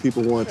a few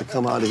people wanted to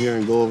come out of here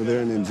and go over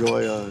there and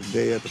enjoy a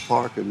day at the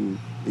park and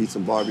eat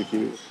some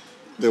barbecue,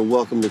 they're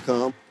welcome to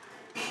come.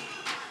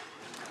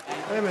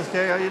 Hey, Miss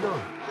Kay, how you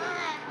doing?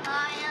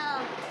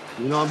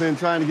 You know, I've been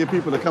trying to get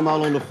people to come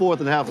out on the 4th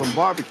and have some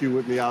barbecue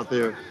with me out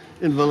there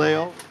in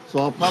Vallejo. So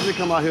I'll probably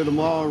come out here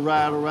tomorrow and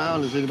ride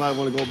around. If anybody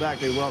want to go back,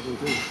 they're welcome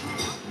to.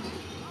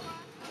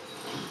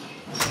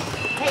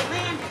 Hey,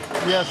 Landon.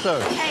 Yes,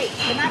 sir. Hey,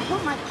 can I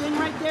put my thing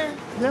right there?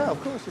 Yeah,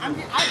 of course you can.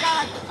 I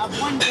got like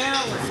a 1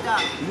 barrel of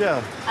stuff.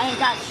 Yeah. I ain't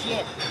got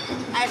shit.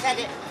 I just had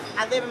to,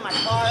 I live in my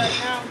car right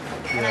now,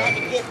 and I had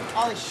to get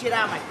all this shit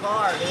out of my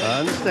car, dude. I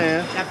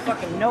understand. Got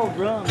fucking no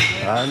room,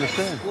 dude. I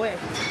understand. Quick.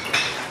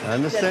 I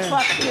understand.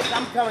 Fuck this,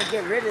 I'm coming to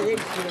get rid of this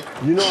shit.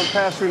 You know I'm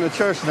pastoring a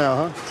church now,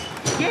 huh?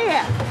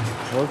 Yeah.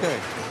 Okay.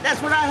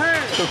 That's what I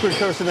heard. So quit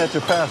cursing at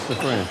your pastor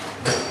friend.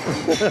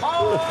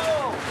 Oh,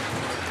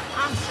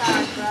 I'm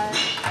sorry, brother.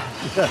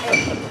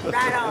 Hey,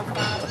 right on,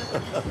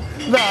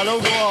 Father. Nah,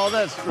 don't go all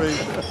that straight.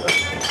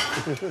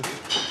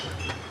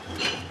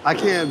 I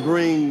can't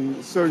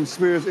bring certain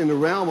spirits in the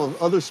realm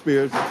of other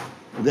spirits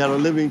that are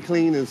living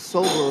clean and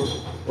sober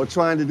or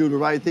trying to do the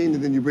right thing,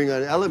 and then you bring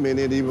an element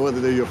in, even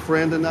whether they're your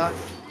friend or not.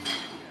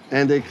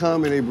 And they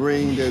come and they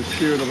bring the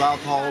spirit of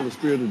alcohol, the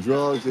spirit of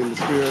drugs, and the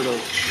spirit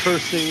of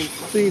cursing,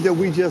 things that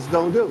we just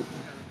don't do.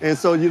 And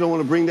so you don't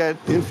want to bring that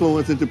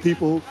influence into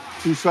people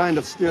who's trying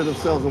to steer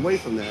themselves away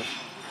from that.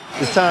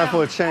 It's time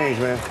for a change,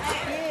 man.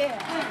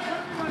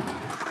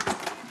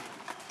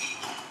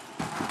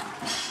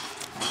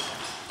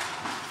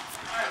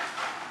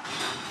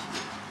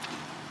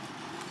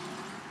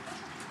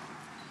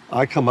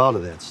 I come out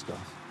of that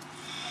stuff,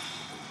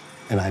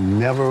 and I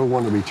never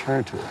want to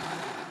return to it.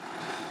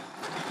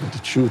 But the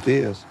truth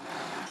is,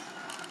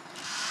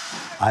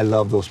 I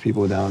love those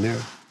people down there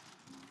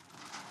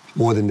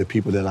more than the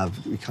people that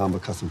I've become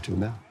accustomed to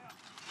now,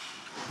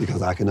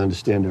 because I can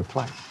understand their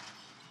plight.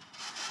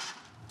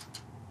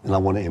 And I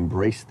want to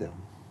embrace them.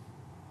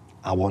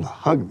 I want to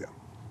hug them.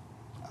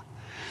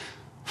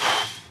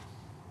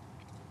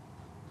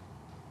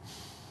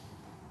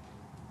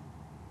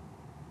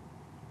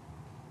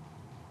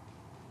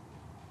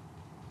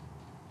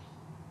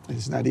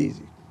 It's not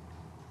easy.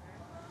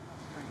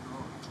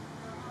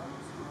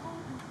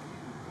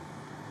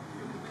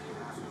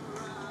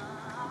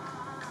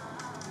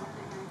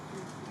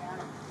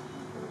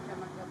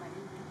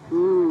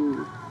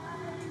 Mmm.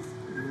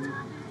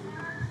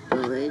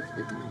 Delicious.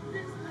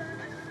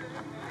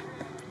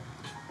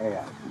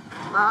 Yeah.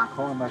 Huh?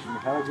 Corn must be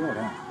hella good,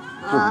 huh?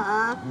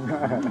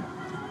 Uh-huh.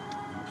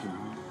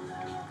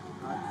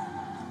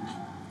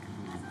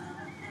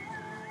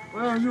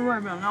 Well, you would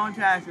have been a long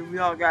time since we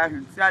all got here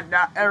and sat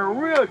down at a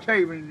real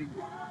table.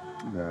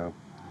 Yeah.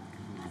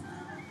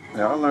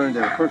 Yeah, I learned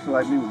that a person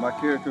like me with my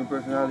character and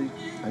personality,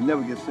 I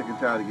never get sick and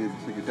tired of getting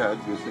sick and tired,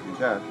 get sick and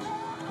tired.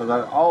 Because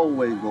I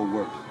always go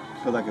worse,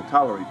 because I can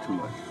tolerate too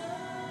much.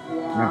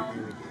 Yeah.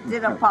 Is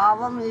it a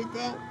problem, you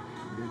think?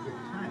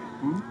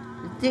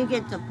 You think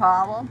it's a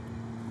problem?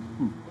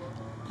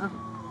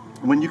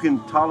 When you can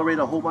tolerate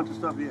a whole bunch of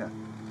stuff, yeah.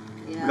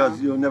 Yeah. Because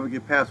you'll never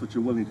get past what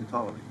you're willing to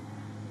tolerate.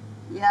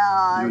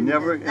 Yeah. You'll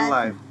never in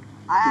life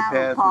get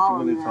past what you're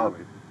willing to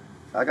tolerate.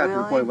 I got to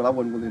the point where I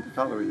wasn't willing to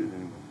tolerate it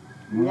anymore.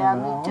 Yeah,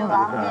 me too.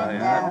 I'm in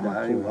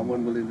there. I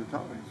wasn't willing to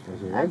tolerate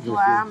it. That's where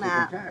I'm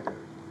at.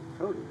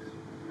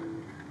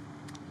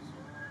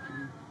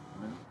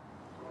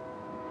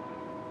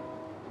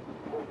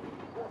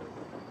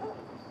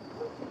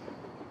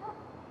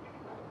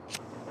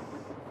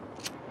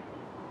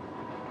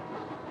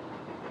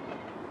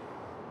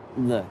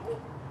 Look,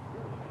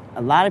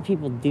 a lot of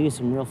people do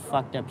some real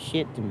fucked up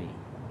shit to me,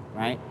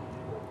 right?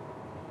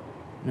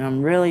 And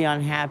I'm really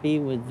unhappy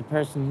with the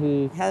person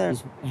who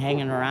Heather's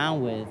hanging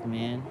around with,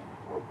 man.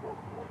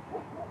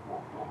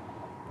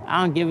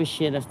 I don't give a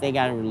shit if they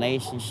got a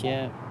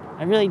relationship.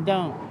 I really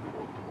don't.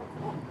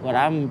 What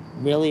I'm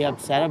really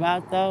upset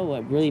about, though,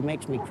 what really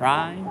makes me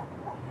cry,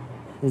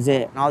 is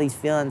that all these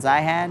feelings I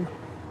had,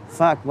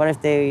 fuck, what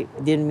if they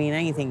didn't mean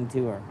anything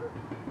to her?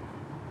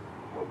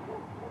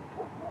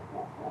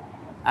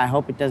 I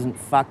hope it doesn't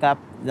fuck up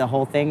the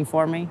whole thing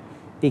for me,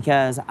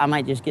 because I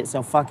might just get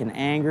so fucking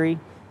angry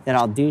that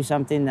I'll do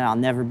something that I'll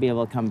never be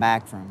able to come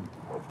back from.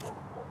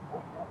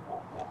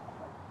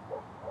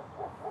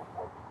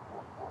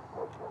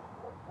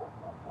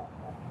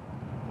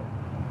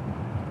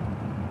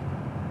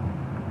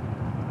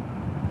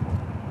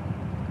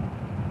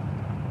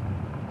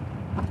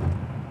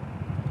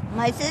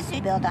 My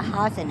sister built a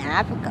house in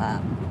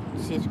Africa.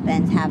 She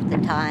spends half the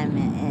time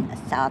in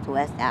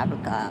Southwest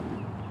Africa.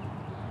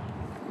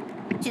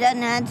 She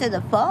doesn't answer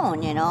the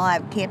phone, you know. I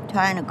kept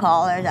trying to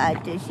call her.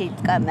 She's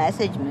got a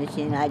message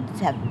machine. I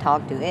just have to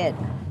talk to it.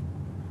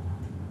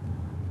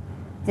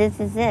 This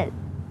is it.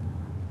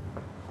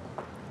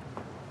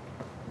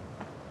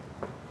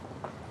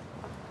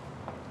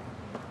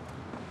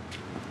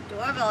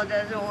 Doorbell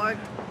doesn't work.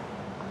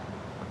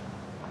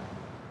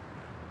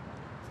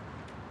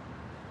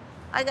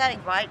 I gotta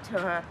write to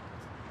her.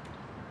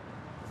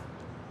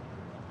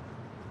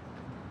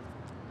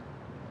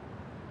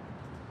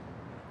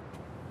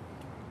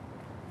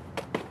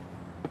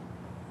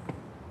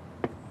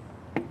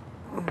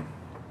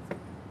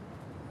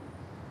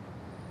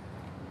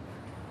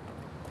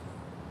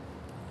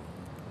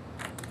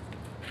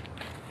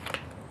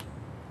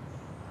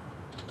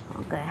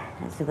 Okay,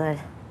 that's good.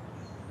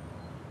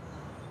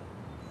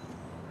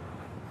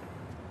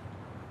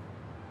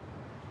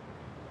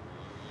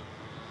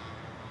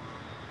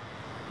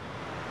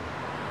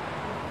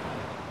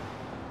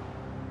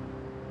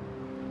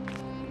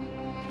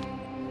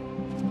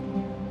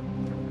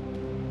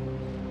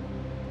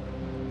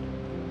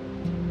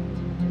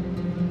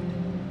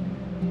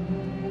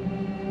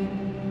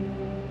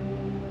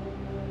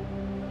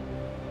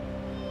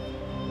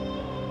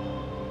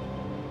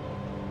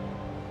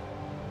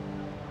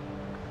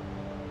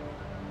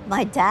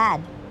 My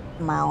dad,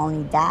 my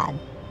only dad,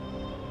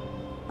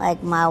 like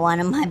one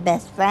of my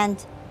best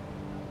friends.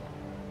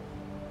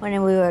 When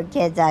we were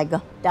kids, I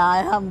go,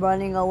 Dad, I'm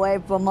running away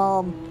from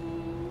home.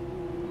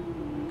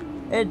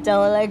 And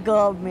don't let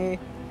go of me.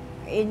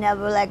 He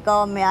never let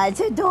go of me. I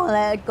said, don't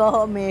let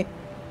go of me.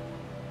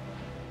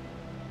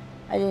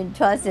 I didn't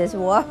trust this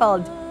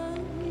world.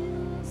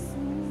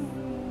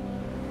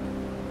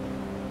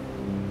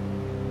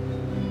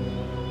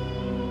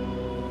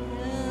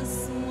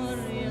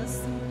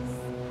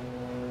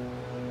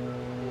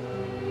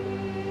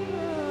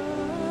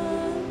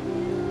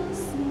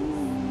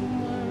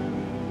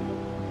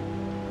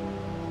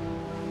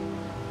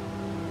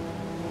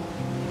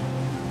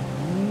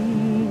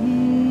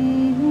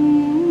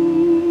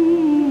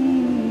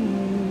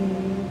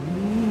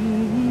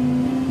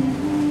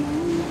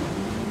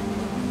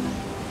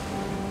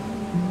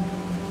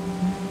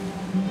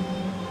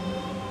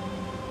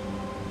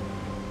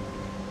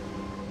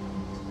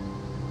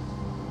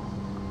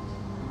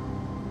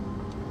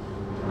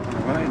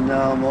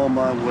 Now I'm on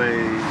my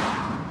way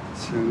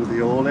to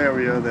the old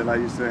area that I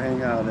used to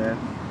hang out at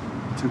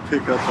to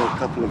pick up a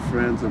couple of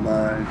friends of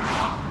mine,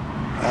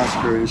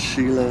 Oscar and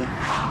Sheila.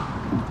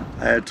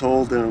 I had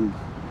told them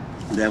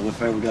that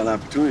if I ever got an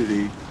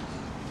opportunity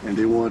and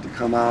they wanted to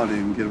come out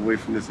and get away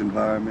from this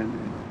environment,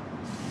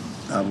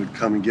 I would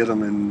come and get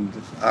them, and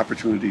the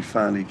opportunity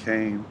finally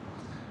came.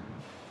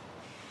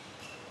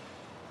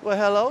 Well,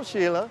 hello,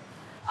 Sheila.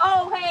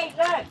 Oh, hey,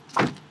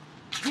 look.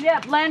 Get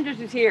up, Landers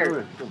is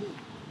here.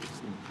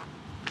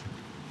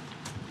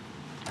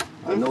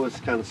 I know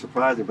it's kind of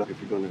surprising, but if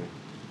you're going to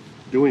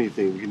do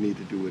anything, you need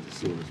to do it as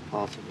soon as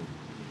possible.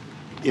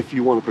 If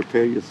you want to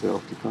prepare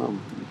yourself to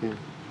come, you can.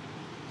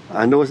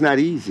 I know it's not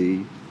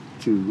easy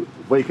to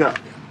wake up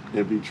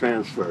and be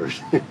transferred,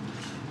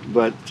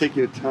 but take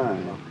your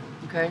time.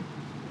 Okay.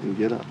 And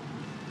get up.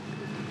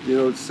 You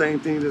know, the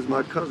same thing as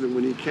my cousin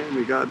when he came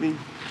and got me.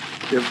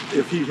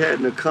 If he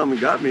hadn't have come and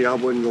got me, I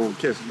wasn't going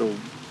to catch no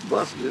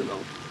bus, you know.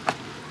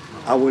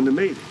 I wouldn't have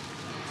made it.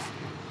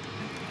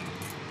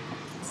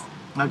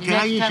 Now, can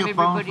I use your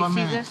phone for a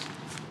minute? This?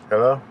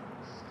 Hello?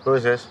 Who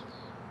is this?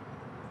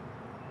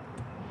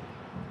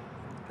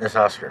 It's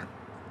Oscar.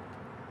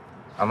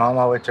 I'm on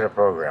my way to the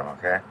program,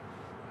 okay?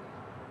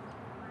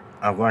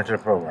 I'm going to the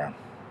program.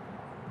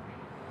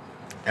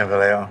 In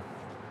Vallejo.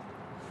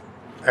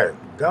 Hey,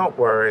 don't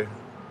worry,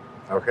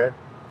 okay?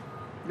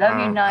 Love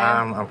you,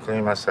 Naya. I'm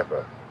cleaning myself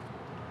up.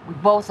 We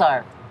both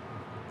are.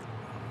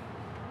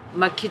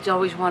 My kids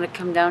always want to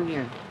come down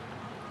here.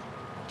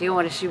 They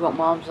want to see what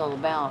Mom's all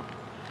about.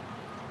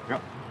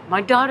 Yep. My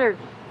daughter,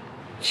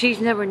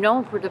 she's never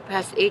known for the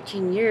past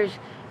 18 years,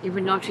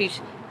 even though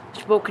she's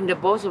spoken to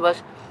both of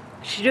us.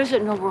 She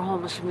doesn't know we're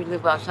homeless and we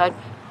live outside.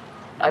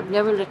 I've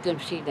never let them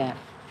see that.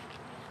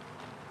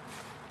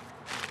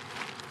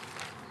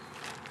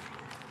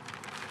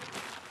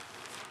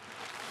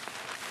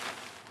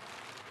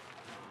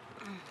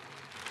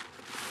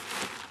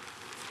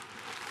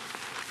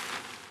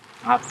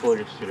 I'll pull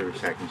this to the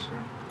recycling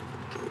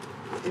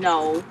center.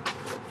 No,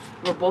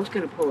 we're both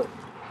gonna pull it.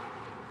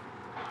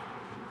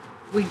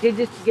 We did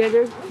this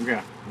together.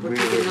 Yeah. We're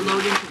taking the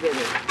load in together.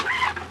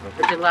 Okay.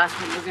 But the last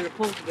one we're gonna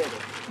pull together.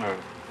 All right.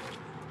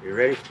 You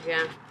ready?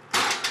 Yeah.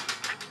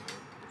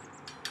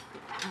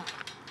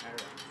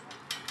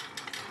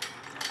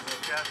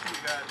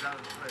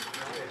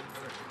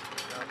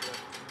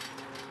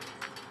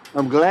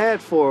 I'm glad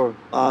for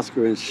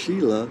Oscar and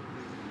Sheila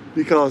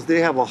because they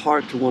have a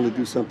heart to want to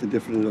do something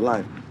different in their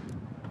life.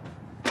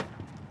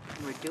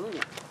 We're doing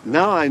it.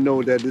 Now I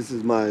know that this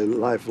is my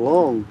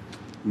lifelong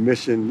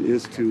mission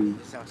is to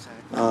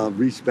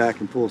reach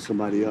back and pull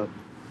somebody up.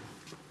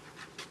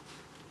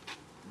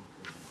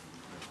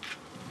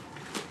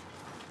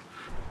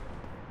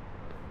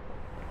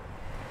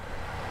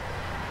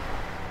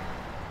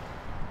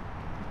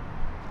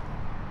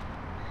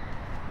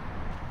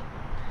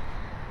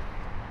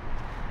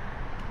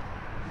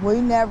 We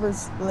never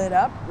split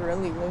up,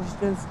 really. It was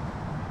just,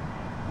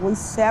 we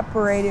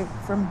separated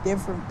from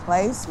different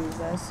places,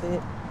 that's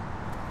it.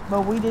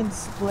 But we didn't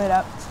split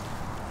up.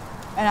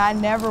 And I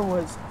never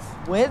was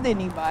with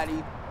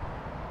anybody.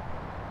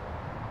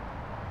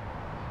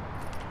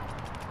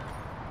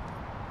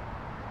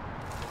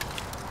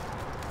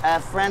 A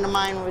friend of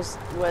mine was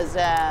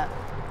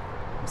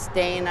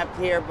staying up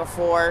here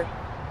before,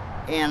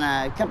 and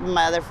a couple of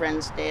my other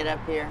friends stayed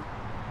up here,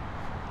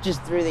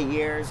 just through the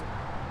years.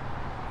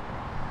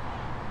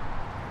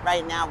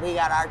 Right now, we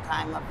got our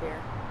time up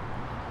here.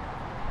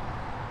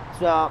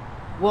 So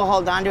we'll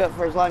hold on to it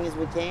for as long as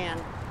we can.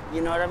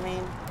 You know what I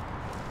mean?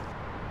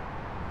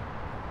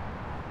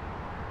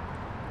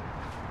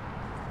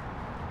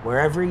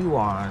 Wherever you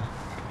are,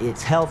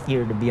 it's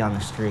healthier to be on the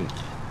street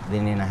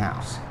than in a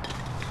house.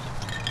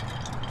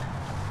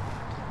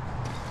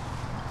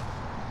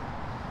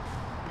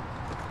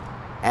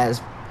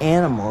 As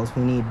animals,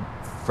 we need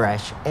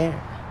fresh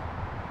air.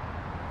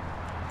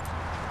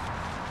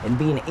 And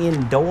being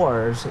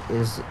indoors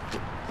is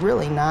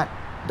really not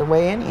the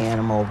way any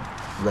animal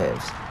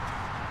lives.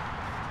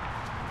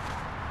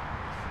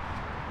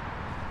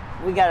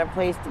 We got a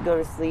place to go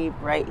to sleep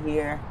right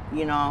here,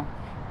 you know.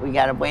 We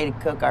got a way to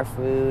cook our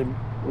food.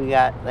 We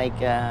got like,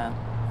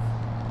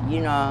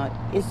 you know,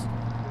 it's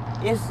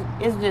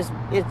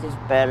just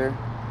better.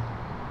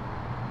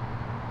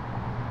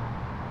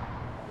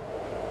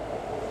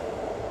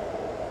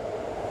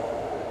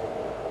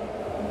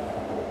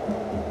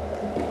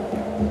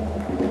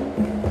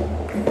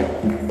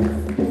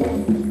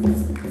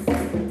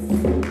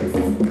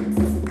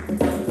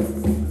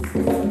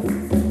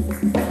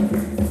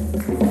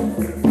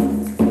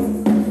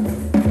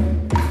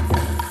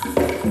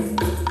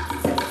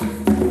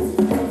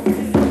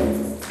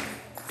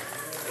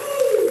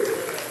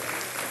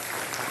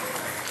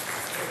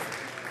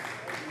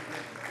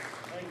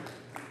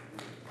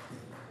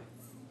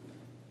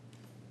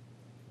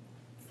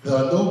 There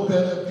are no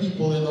better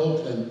people in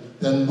Oakland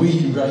than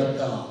we right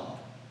now,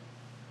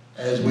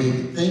 as we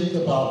think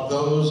about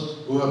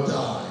those who have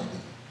died,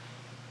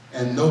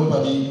 and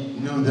nobody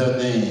knew their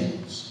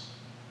names.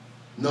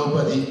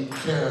 Nobody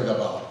cared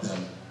about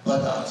them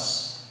but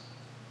us.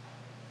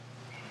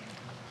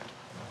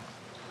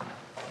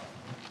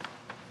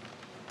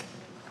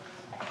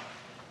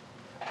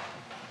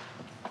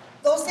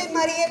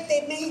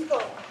 Mariette,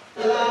 Mexico.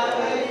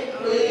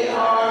 We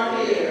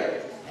are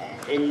here.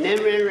 In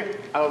memory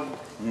of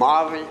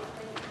Marvin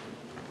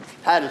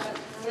Patterson.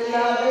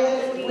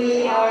 Beloved,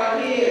 we are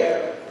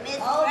here. Miss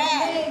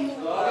Brad.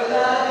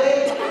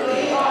 Beloved,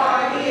 we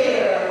are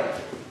here.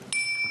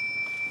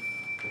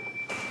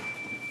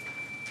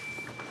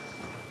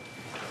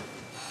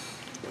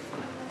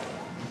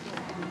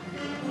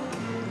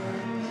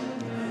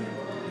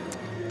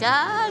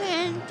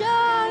 Darling,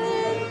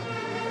 darling.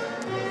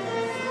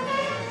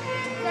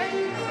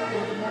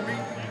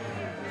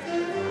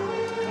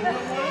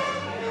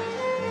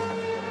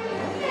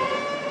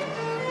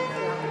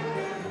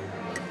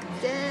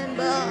 Stand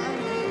by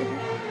me.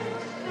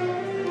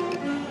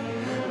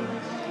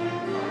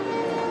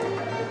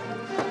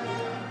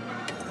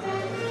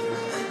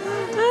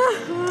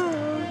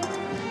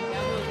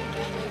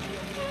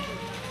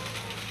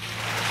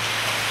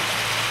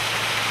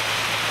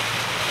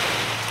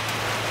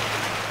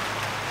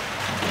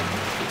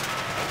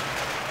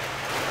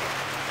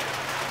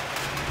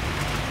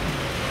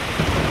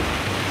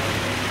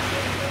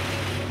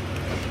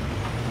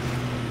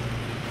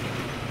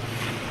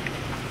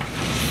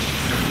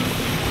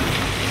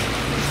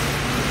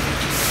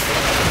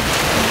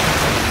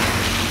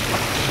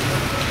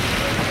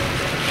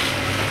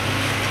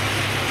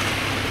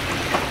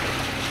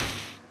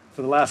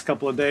 For the last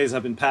couple of days,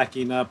 I've been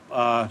packing up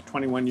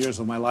 21 years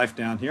of my life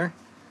down here.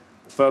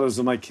 Photos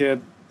of my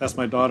kid, that's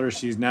my daughter.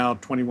 She's now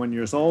 21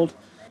 years old.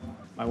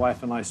 My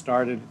wife and I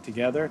started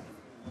together.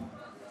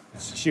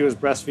 She was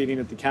breastfeeding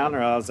at the counter.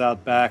 I was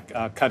out back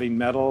cutting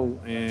metal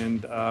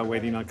and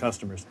waiting on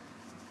customers.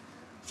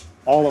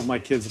 All of my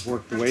kids have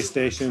worked the weigh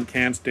station,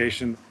 can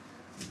station.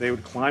 They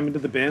would climb into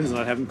the bins and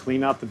I'd have them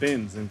clean out the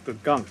bins and the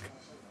gunk.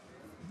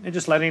 And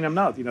just letting them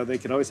know, they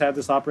could always have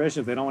this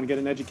operation. If they don't want to get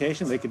an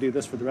education, they could do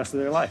this for the rest of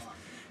their life.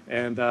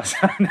 And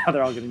so now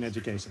they're all getting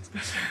educations.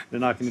 They're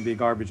not going to be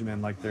garbage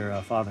men like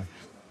their father.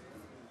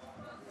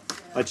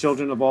 My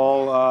children have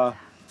all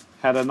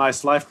had a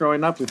nice life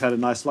growing up. We've had a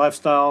nice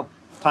lifestyle.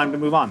 Time to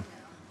move on.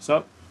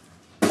 So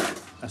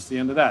that's the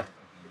end of that.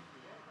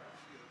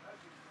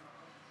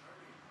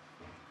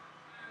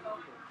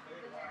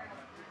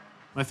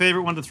 My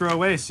favorite one to throw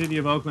away is City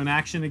of Oakland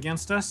action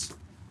against us.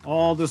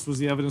 All this was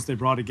the evidence they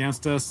brought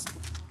against us,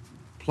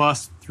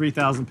 plus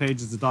 3,000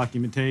 pages of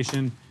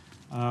documentation.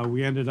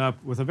 We ended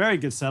up with a very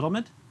good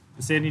settlement.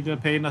 The city ended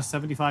up paying us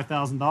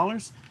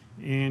 $75,000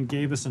 and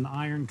gave us an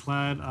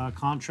ironclad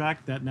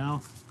contract that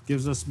now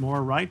gives us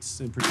more rights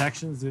and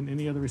protections than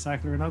any other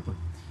recycler in Oakland.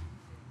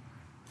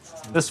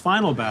 This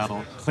final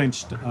battle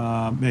clinched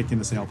making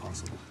the sale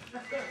possible.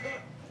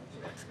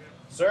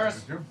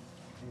 Sirs,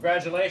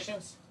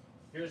 congratulations.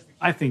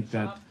 I think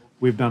that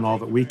we've done all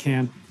that we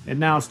can, and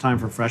now it's time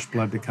for fresh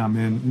blood to come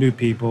in, new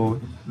people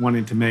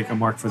wanting to make a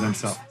mark for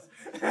themselves.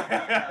 Don't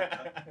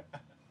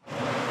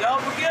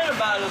forget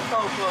about the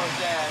Cocos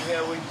down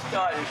here when you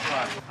started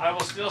from. I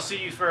will still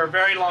see you for a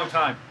very long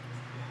time.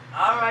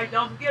 All right,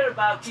 don't forget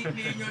about keeping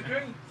you in your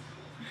dreams.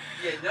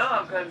 You know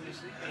I'm coming to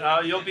see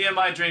you. You'll be in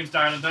my dreams,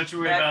 darling. Don't you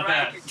worry about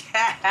that.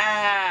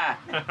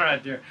 All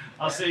right, dear.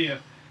 I'll see you.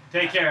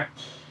 Take care.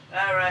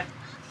 All right.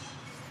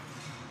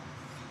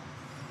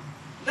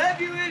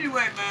 Love you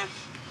anyway, man.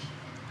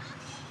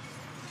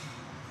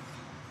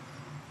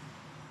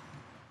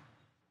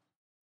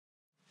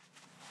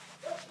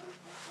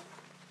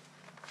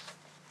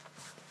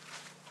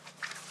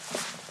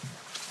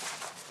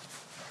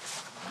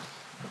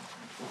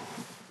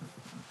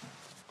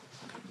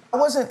 I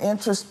wasn't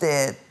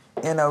interested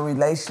in a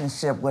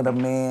relationship with a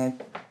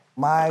man.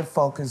 My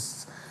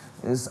focus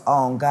is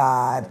on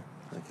God.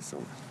 Thank you so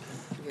much.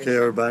 Okay,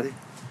 everybody.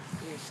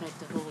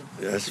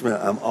 Yes, ma'am.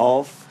 I'm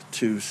off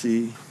to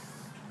see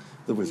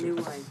the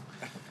wizard.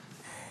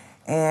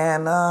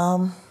 And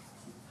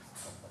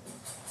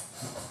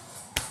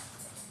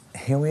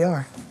here we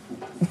are.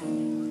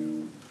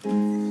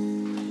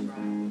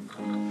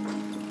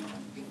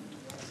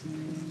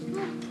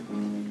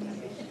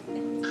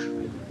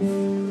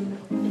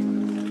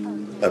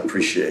 I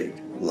appreciate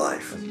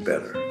life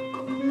better.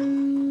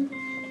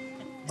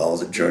 All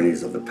the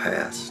journeys of the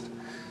past,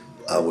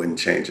 I wouldn't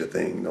change a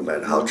thing, no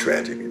matter how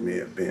tragic it may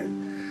have been.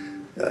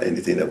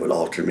 Anything that would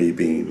alter me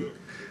being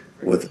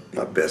with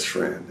my best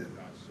friend and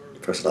the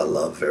person I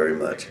love very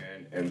much.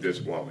 And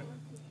this woman.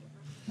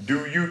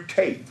 Do you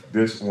take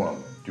this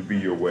woman to be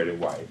your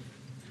wedded wife?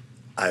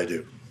 I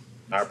do.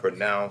 I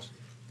pronounce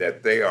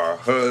that they are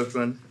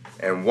husband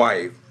and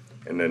wife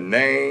in the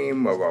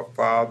name of our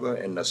Father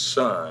and the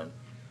Son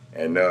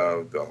and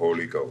of the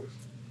Holy Ghost.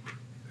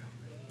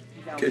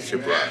 Kiss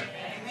your bride.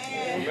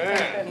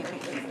 Amen.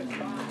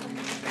 Come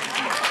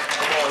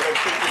on, let's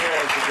put your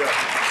hands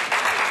together.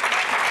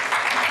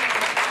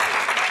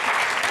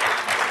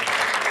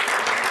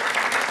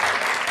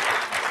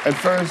 At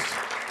first,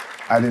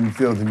 I didn't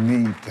feel the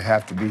need to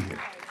have to be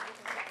here.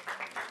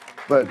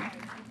 But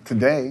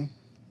today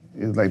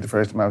is like the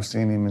first time I've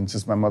seen him and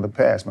since my mother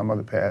passed. My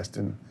mother passed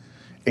in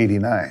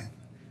 '89.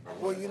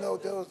 Well, you know,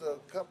 there was a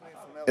company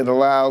from It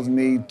allows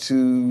me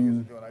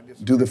to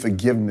do the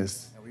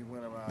forgiveness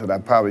that I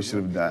probably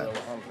should have done.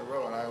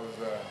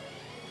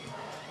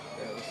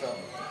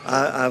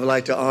 I would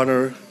like to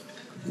honor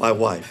my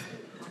wife,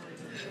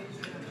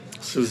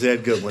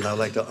 Suzette Goodwin. I would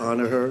like to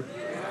honor her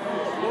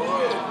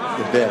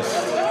the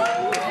best.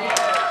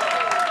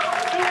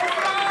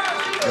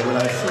 And when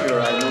I see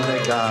her, I know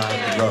that God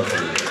loves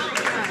me.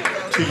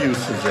 To you,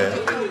 Suzette,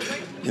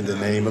 in the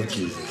name of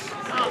Jesus.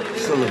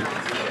 Salute.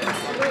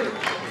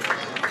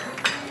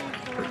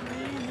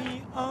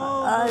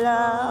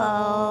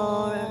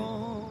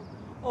 Alone,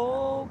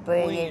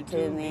 bring it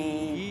to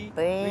me.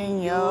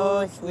 Bring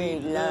your sweet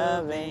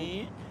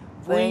loving.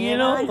 Bring it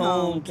on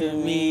home to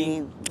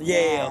me.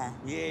 Yeah.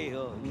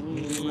 You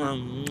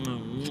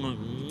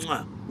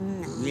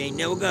ain't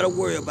never gotta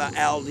worry about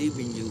Al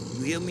leaving you.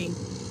 You hear me?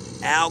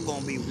 Al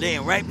gonna be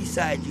laying right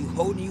beside you,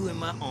 holding you in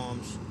my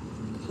arms.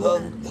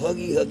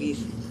 Huggy huggies,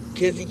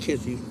 kissy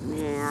kissy.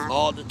 Yeah.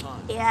 All the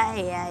time.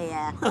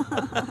 Yeah.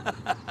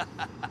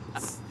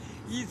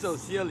 You so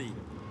silly.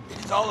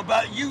 It's all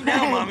about you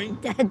now, mommy.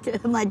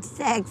 Too much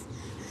sex.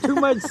 Too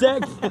much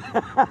sex?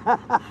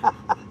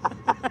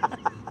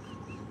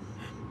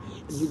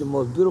 You're the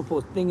most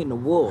beautiful thing in the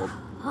world.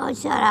 Oh,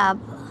 shut up.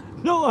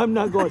 No, I'm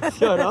not going to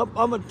shut up.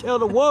 I'm going to tell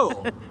the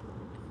world.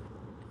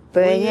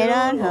 Bring it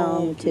on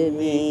home to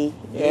me.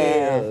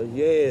 Yeah.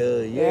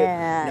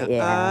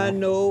 Now, I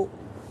know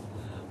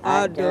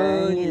I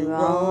done you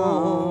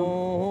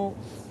wrong.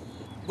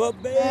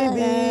 But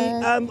baby,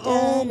 I'm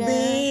on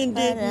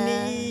bended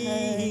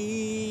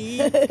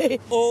knee.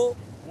 Oh,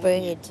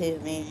 bring it to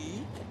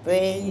me.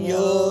 Bring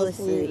your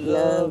sweet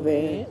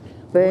loving.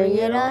 Bring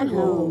it on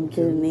home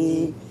to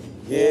me.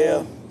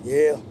 Yeah.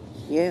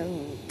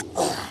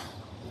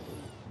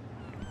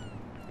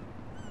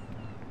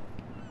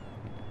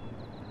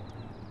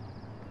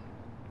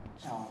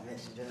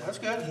 That's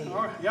good.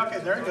 All right. Yeah, okay,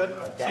 very good.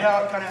 See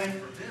how it kind of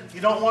hangs?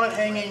 You don't want it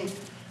hanging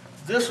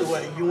this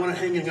way. You want it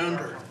hanging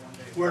under,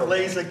 where it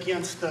lays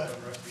against the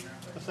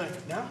thing.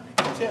 Yeah,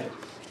 that's it.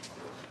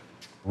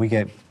 We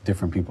get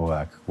different people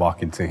that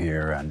walk into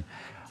here, and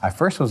I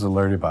first was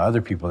alerted by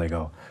other people. They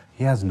go,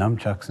 he has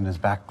nunchucks in his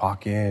back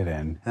pocket,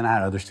 and then I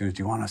had other students,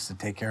 do you want us to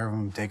take care of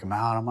him, take him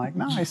out? I'm like,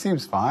 no, he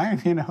seems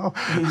fine, you know?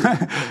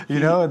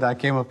 And I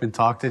came up and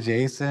talked to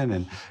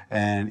Jason,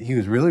 and he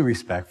was really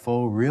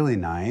respectful, really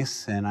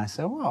nice, and I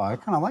said, well, I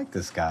kind of like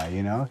this guy,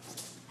 you know?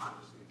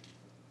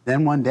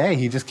 Then one day,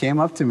 he just came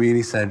up to me and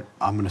he said,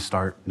 I'm gonna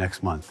start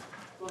next month.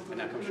 And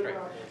now come straight.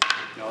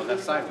 No,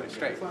 that's sideways,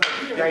 straight.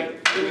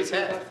 Straight. Through his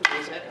head.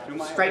 Through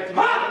my straight to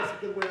my head.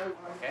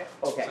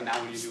 Okay. So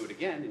now when you do it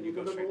again, and you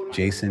go straight.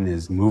 Jason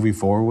is moving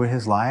forward with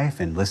his life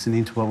and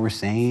listening to what we're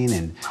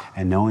saying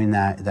and knowing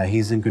that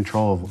he's in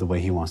control of the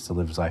way he wants to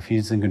live his life.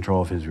 He's in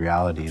control of his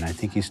reality, and I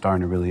think he's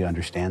starting to really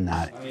understand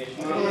that.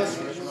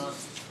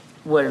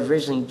 What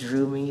originally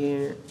drew me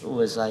here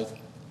was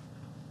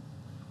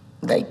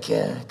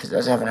because I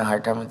was having a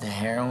hard time with the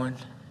heroin.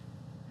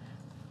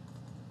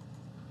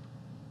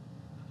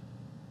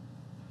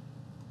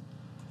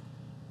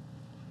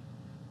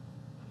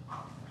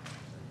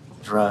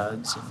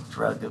 Drugs and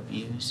drug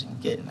abuse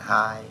and getting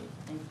high.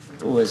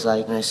 It was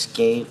like an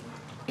escape,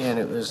 and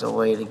it was a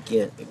way to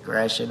get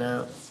aggression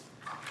out.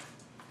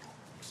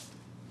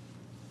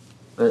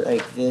 But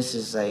this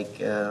is a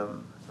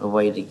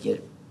way to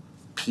get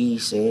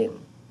peace in.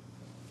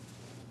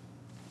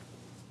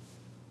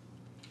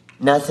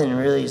 Nothing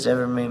really has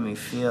ever made me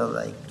feel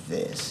like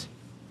this.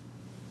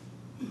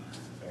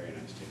 Very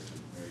nice,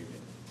 Jason. Very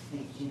good.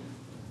 Thank you.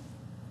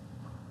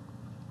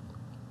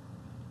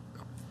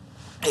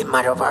 It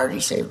might have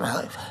already saved my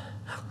life.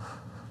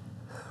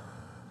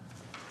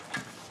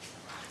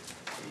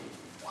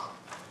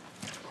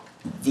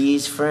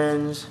 These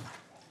friends,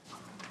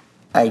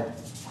 I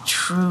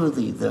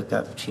truly look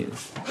up to.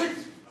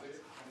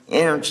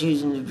 And I'm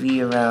choosing to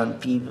be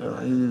around people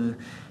who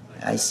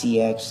I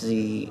see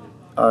actually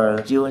are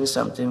doing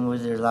something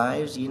with their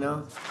lives, you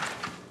know?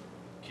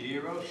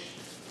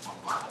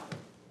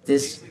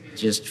 This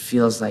just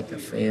feels like a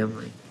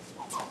family.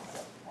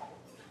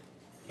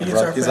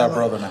 He's our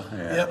brother now.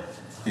 Yeah. Yep.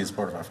 He's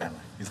part of our family.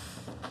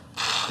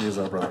 He is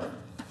our brother.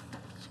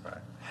 That's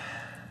right.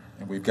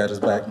 And we've got his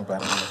back,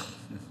 nobody else.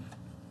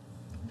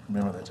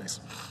 Remember that,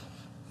 Jason.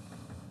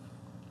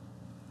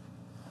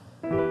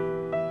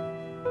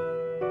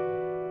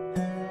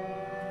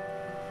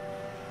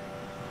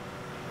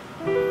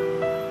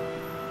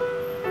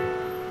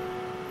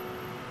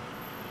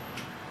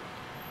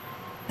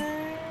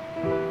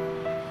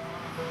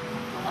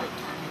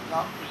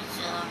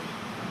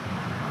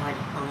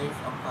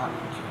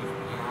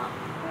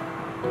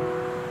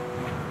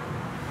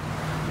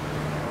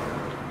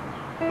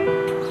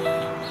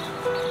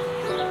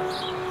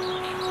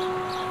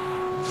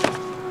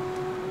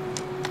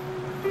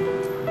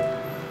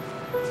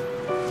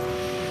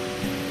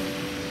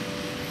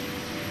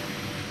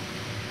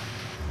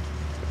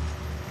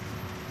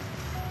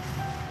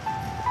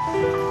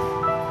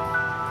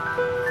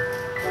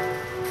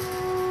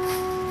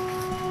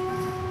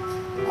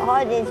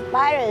 All these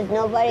spiders,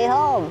 nobody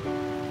home.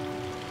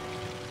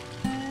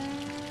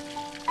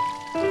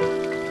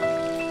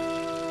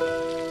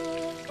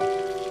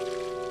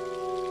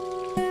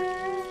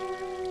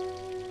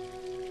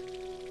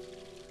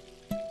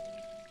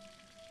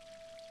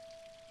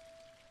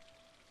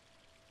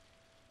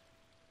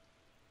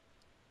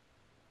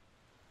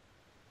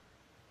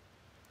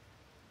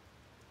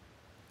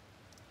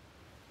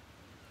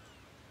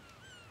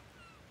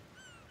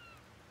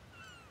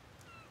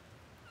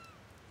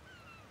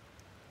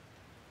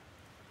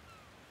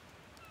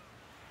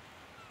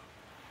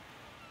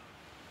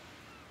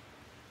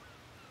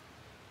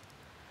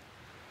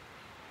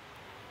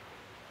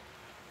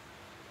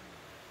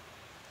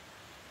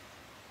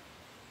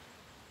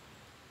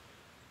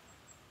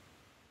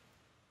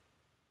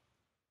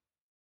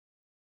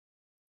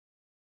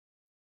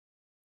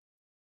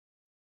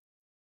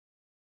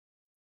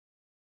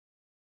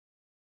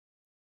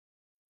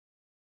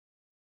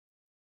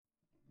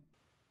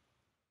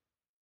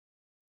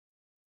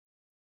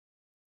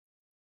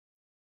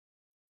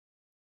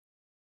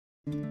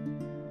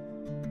 you.